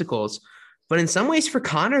about musicals. But in some ways for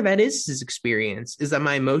Connor, that is his experience, is that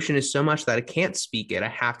my emotion is so much that I can't speak it. I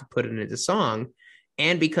have to put it into song.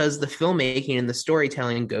 And because the filmmaking and the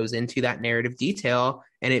storytelling goes into that narrative detail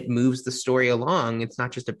and it moves the story along, it's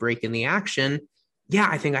not just a break in the action. Yeah,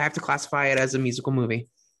 I think I have to classify it as a musical movie.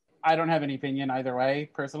 I don't have any opinion either way,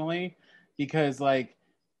 personally, because like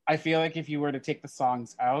I feel like if you were to take the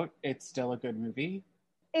songs out, it's still a good movie.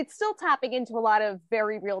 It's still tapping into a lot of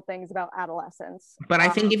very real things about adolescence. But I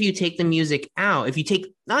think if you take the music out,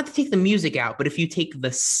 not to take the music out, but if you take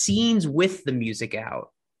the scenes with the music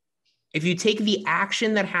out, if you take the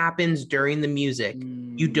action that happens during the music,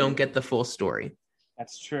 you don't get the full story.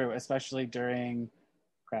 That's true, especially during,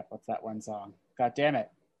 what's that one song? God damn it.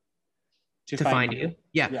 To find you.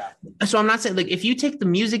 Yeah. So I'm not saying like if you take the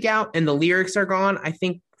music out and the lyrics are gone, I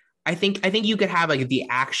think you could have like the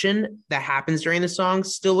action that happens during the song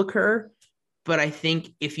still occur. But I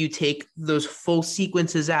think if you take those full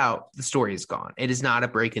sequences out, the story is gone. It is not a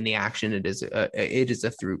break in the action. It is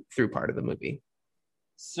a through part of the movie.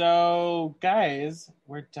 So guys,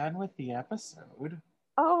 we're done with the episode.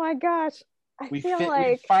 Oh my gosh. We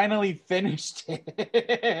finally finished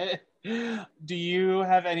it. Do you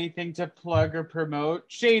have anything to plug or promote?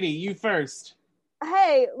 Shady, you first.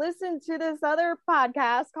 Hey, listen to this other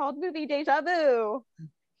podcast called Movie Deja Vu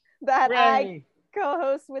that I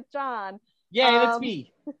co-host with John. Yay, that's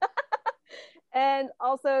me. And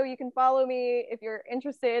also you can follow me if you're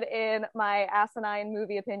interested in my asinine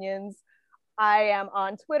movie opinions. I am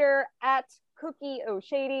on Twitter at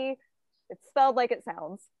CookieOShady. It's spelled like it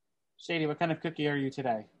sounds. Shady, what kind of cookie are you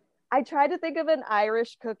today? I tried to think of an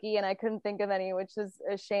Irish cookie and I couldn't think of any, which is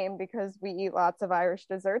a shame because we eat lots of Irish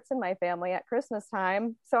desserts in my family at Christmas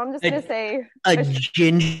time. So I'm just going to say a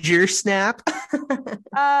ginger snap.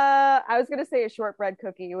 I was going to say a shortbread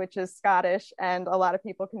cookie, which is Scottish, and a lot of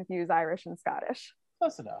people confuse Irish and Scottish.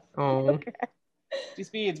 Close enough. Oh. Okay.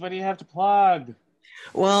 D-Speeds, what do you have to plug?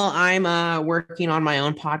 Well, I'm working on my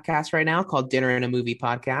own podcast right now called Dinner and a Movie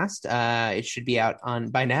Podcast. It should be out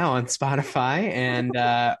by now on Spotify. And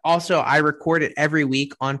also, I record it every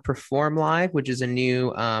week on Perform Live, which is a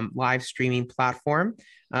new live streaming platform.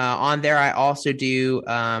 On there, I also do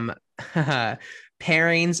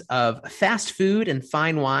pairings of fast food and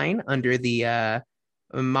fine wine under the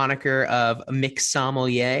moniker of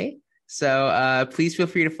McSommelier. So please feel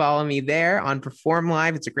free to follow me there on Perform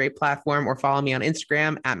Live. It's a great platform. Or follow me on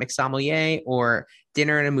Instagram at McSommelier or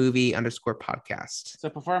Dinner and a Movie _podcast. So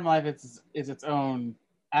Perform Live is its own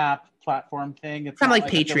app platform thing. It's kind of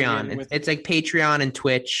like Patreon. It's like Patreon and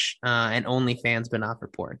Twitch and OnlyFans, but not for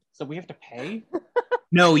porn. So we have to pay?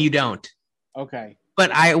 No, you don't. Okay.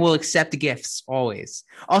 But I will accept gifts always.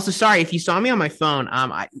 Also, sorry, if you saw me on my phone,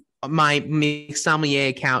 my sommelier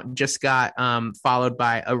account just got followed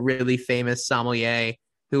by a really famous sommelier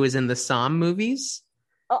who was in the Somm movies.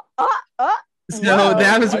 So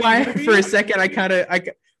that was why for a second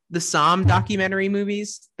the Somm documentary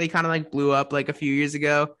movies, they kind of like blew up like a few years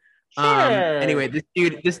ago. Sure. Anyway, this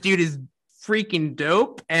dude is freaking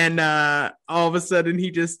dope, and all of a sudden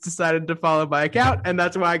he just decided to follow my account, and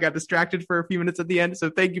that's why I got distracted for a few minutes at the end. So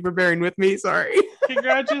thank you for bearing with me. Sorry.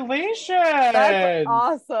 Congratulations. That's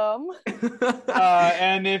awesome.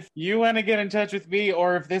 And if you want to get in touch with me,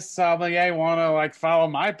 or if this sommelier want to like follow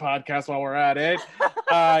my podcast while we're at it,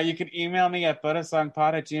 you can email me at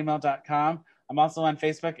photasongpod@gmail.com. I'm also on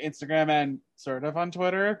Facebook, Instagram, and sort of on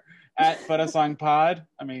Twitter at photosongpod.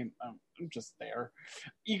 I mean, I'm just there.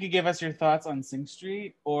 You could give us your thoughts on Sing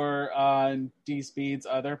Street or on D-Speed's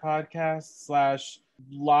other podcast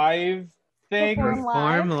 / live thing.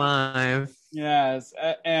 Perform Live. Yes.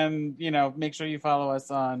 And, make sure you follow us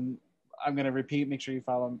on, I'm going to repeat, make sure you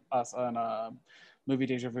follow us on Movie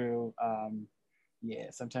Deja Vu.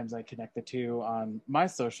 Sometimes I connect the two on my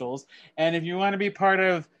socials. And if you want to be part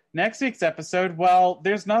of next week's episode, well,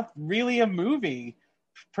 there's not really a movie,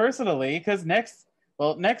 personally, because next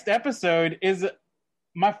episode is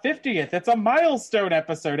my 50th. It's a milestone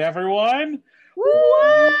episode, everyone.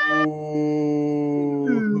 Woo!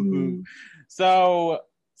 So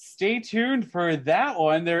stay tuned for that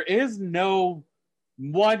one. There is no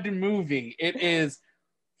one movie. It is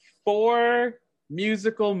 4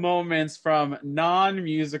 musical moments from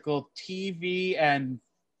non-musical TV and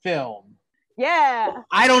film. Yeah.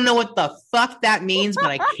 I don't know what the fuck that means, but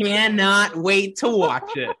I cannot wait to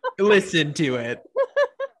watch it. Listen to it.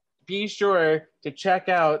 Be sure to check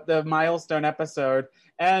out the milestone episode.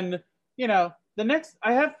 And,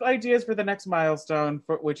 I have ideas for the next milestone,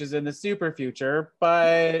 which is in the super future,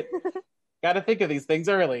 but got to think of these things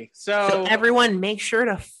early. So everyone, make sure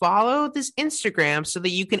to follow this Instagram so that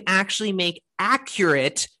you can actually make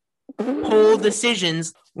accurate poll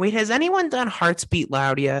decisions. Wait, has anyone done Hearts Beat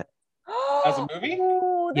Loud yet? As a movie?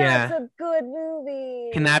 Ooh, that's a good movie.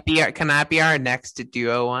 Can that be our next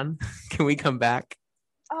duo one? Can we come back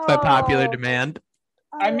by popular demand?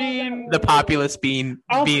 I mean, the populace being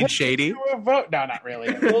shady. A vote? No, not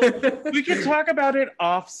really. We can talk about it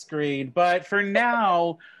off screen, but for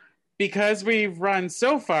now, because we've run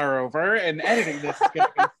so far over and editing this is going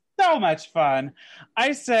to be so much fun,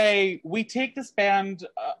 I say we take this band,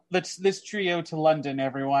 this trio to London,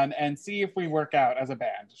 everyone, and see if we work out as a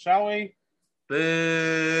band, shall we?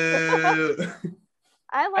 Boo!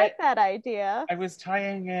 I like that idea. I was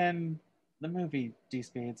tying in the movie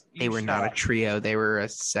D-Speeds. They were not a trio. They were a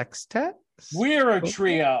sextet? We're a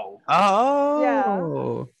trio.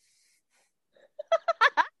 Oh.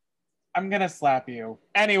 Yeah. I'm going to slap you.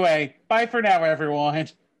 Anyway, bye for now, everyone.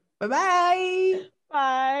 Bye-bye.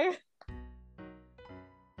 Bye.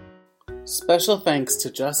 Special thanks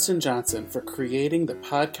to Justin Johnson for creating the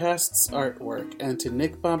podcast's artwork and to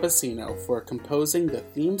Nick Bombasino for composing the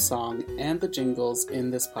theme song and the jingles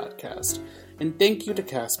in this podcast. And thank you to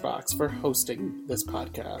CastBox for hosting this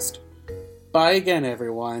podcast. Bye again,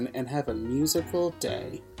 everyone, and have a musical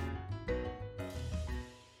day.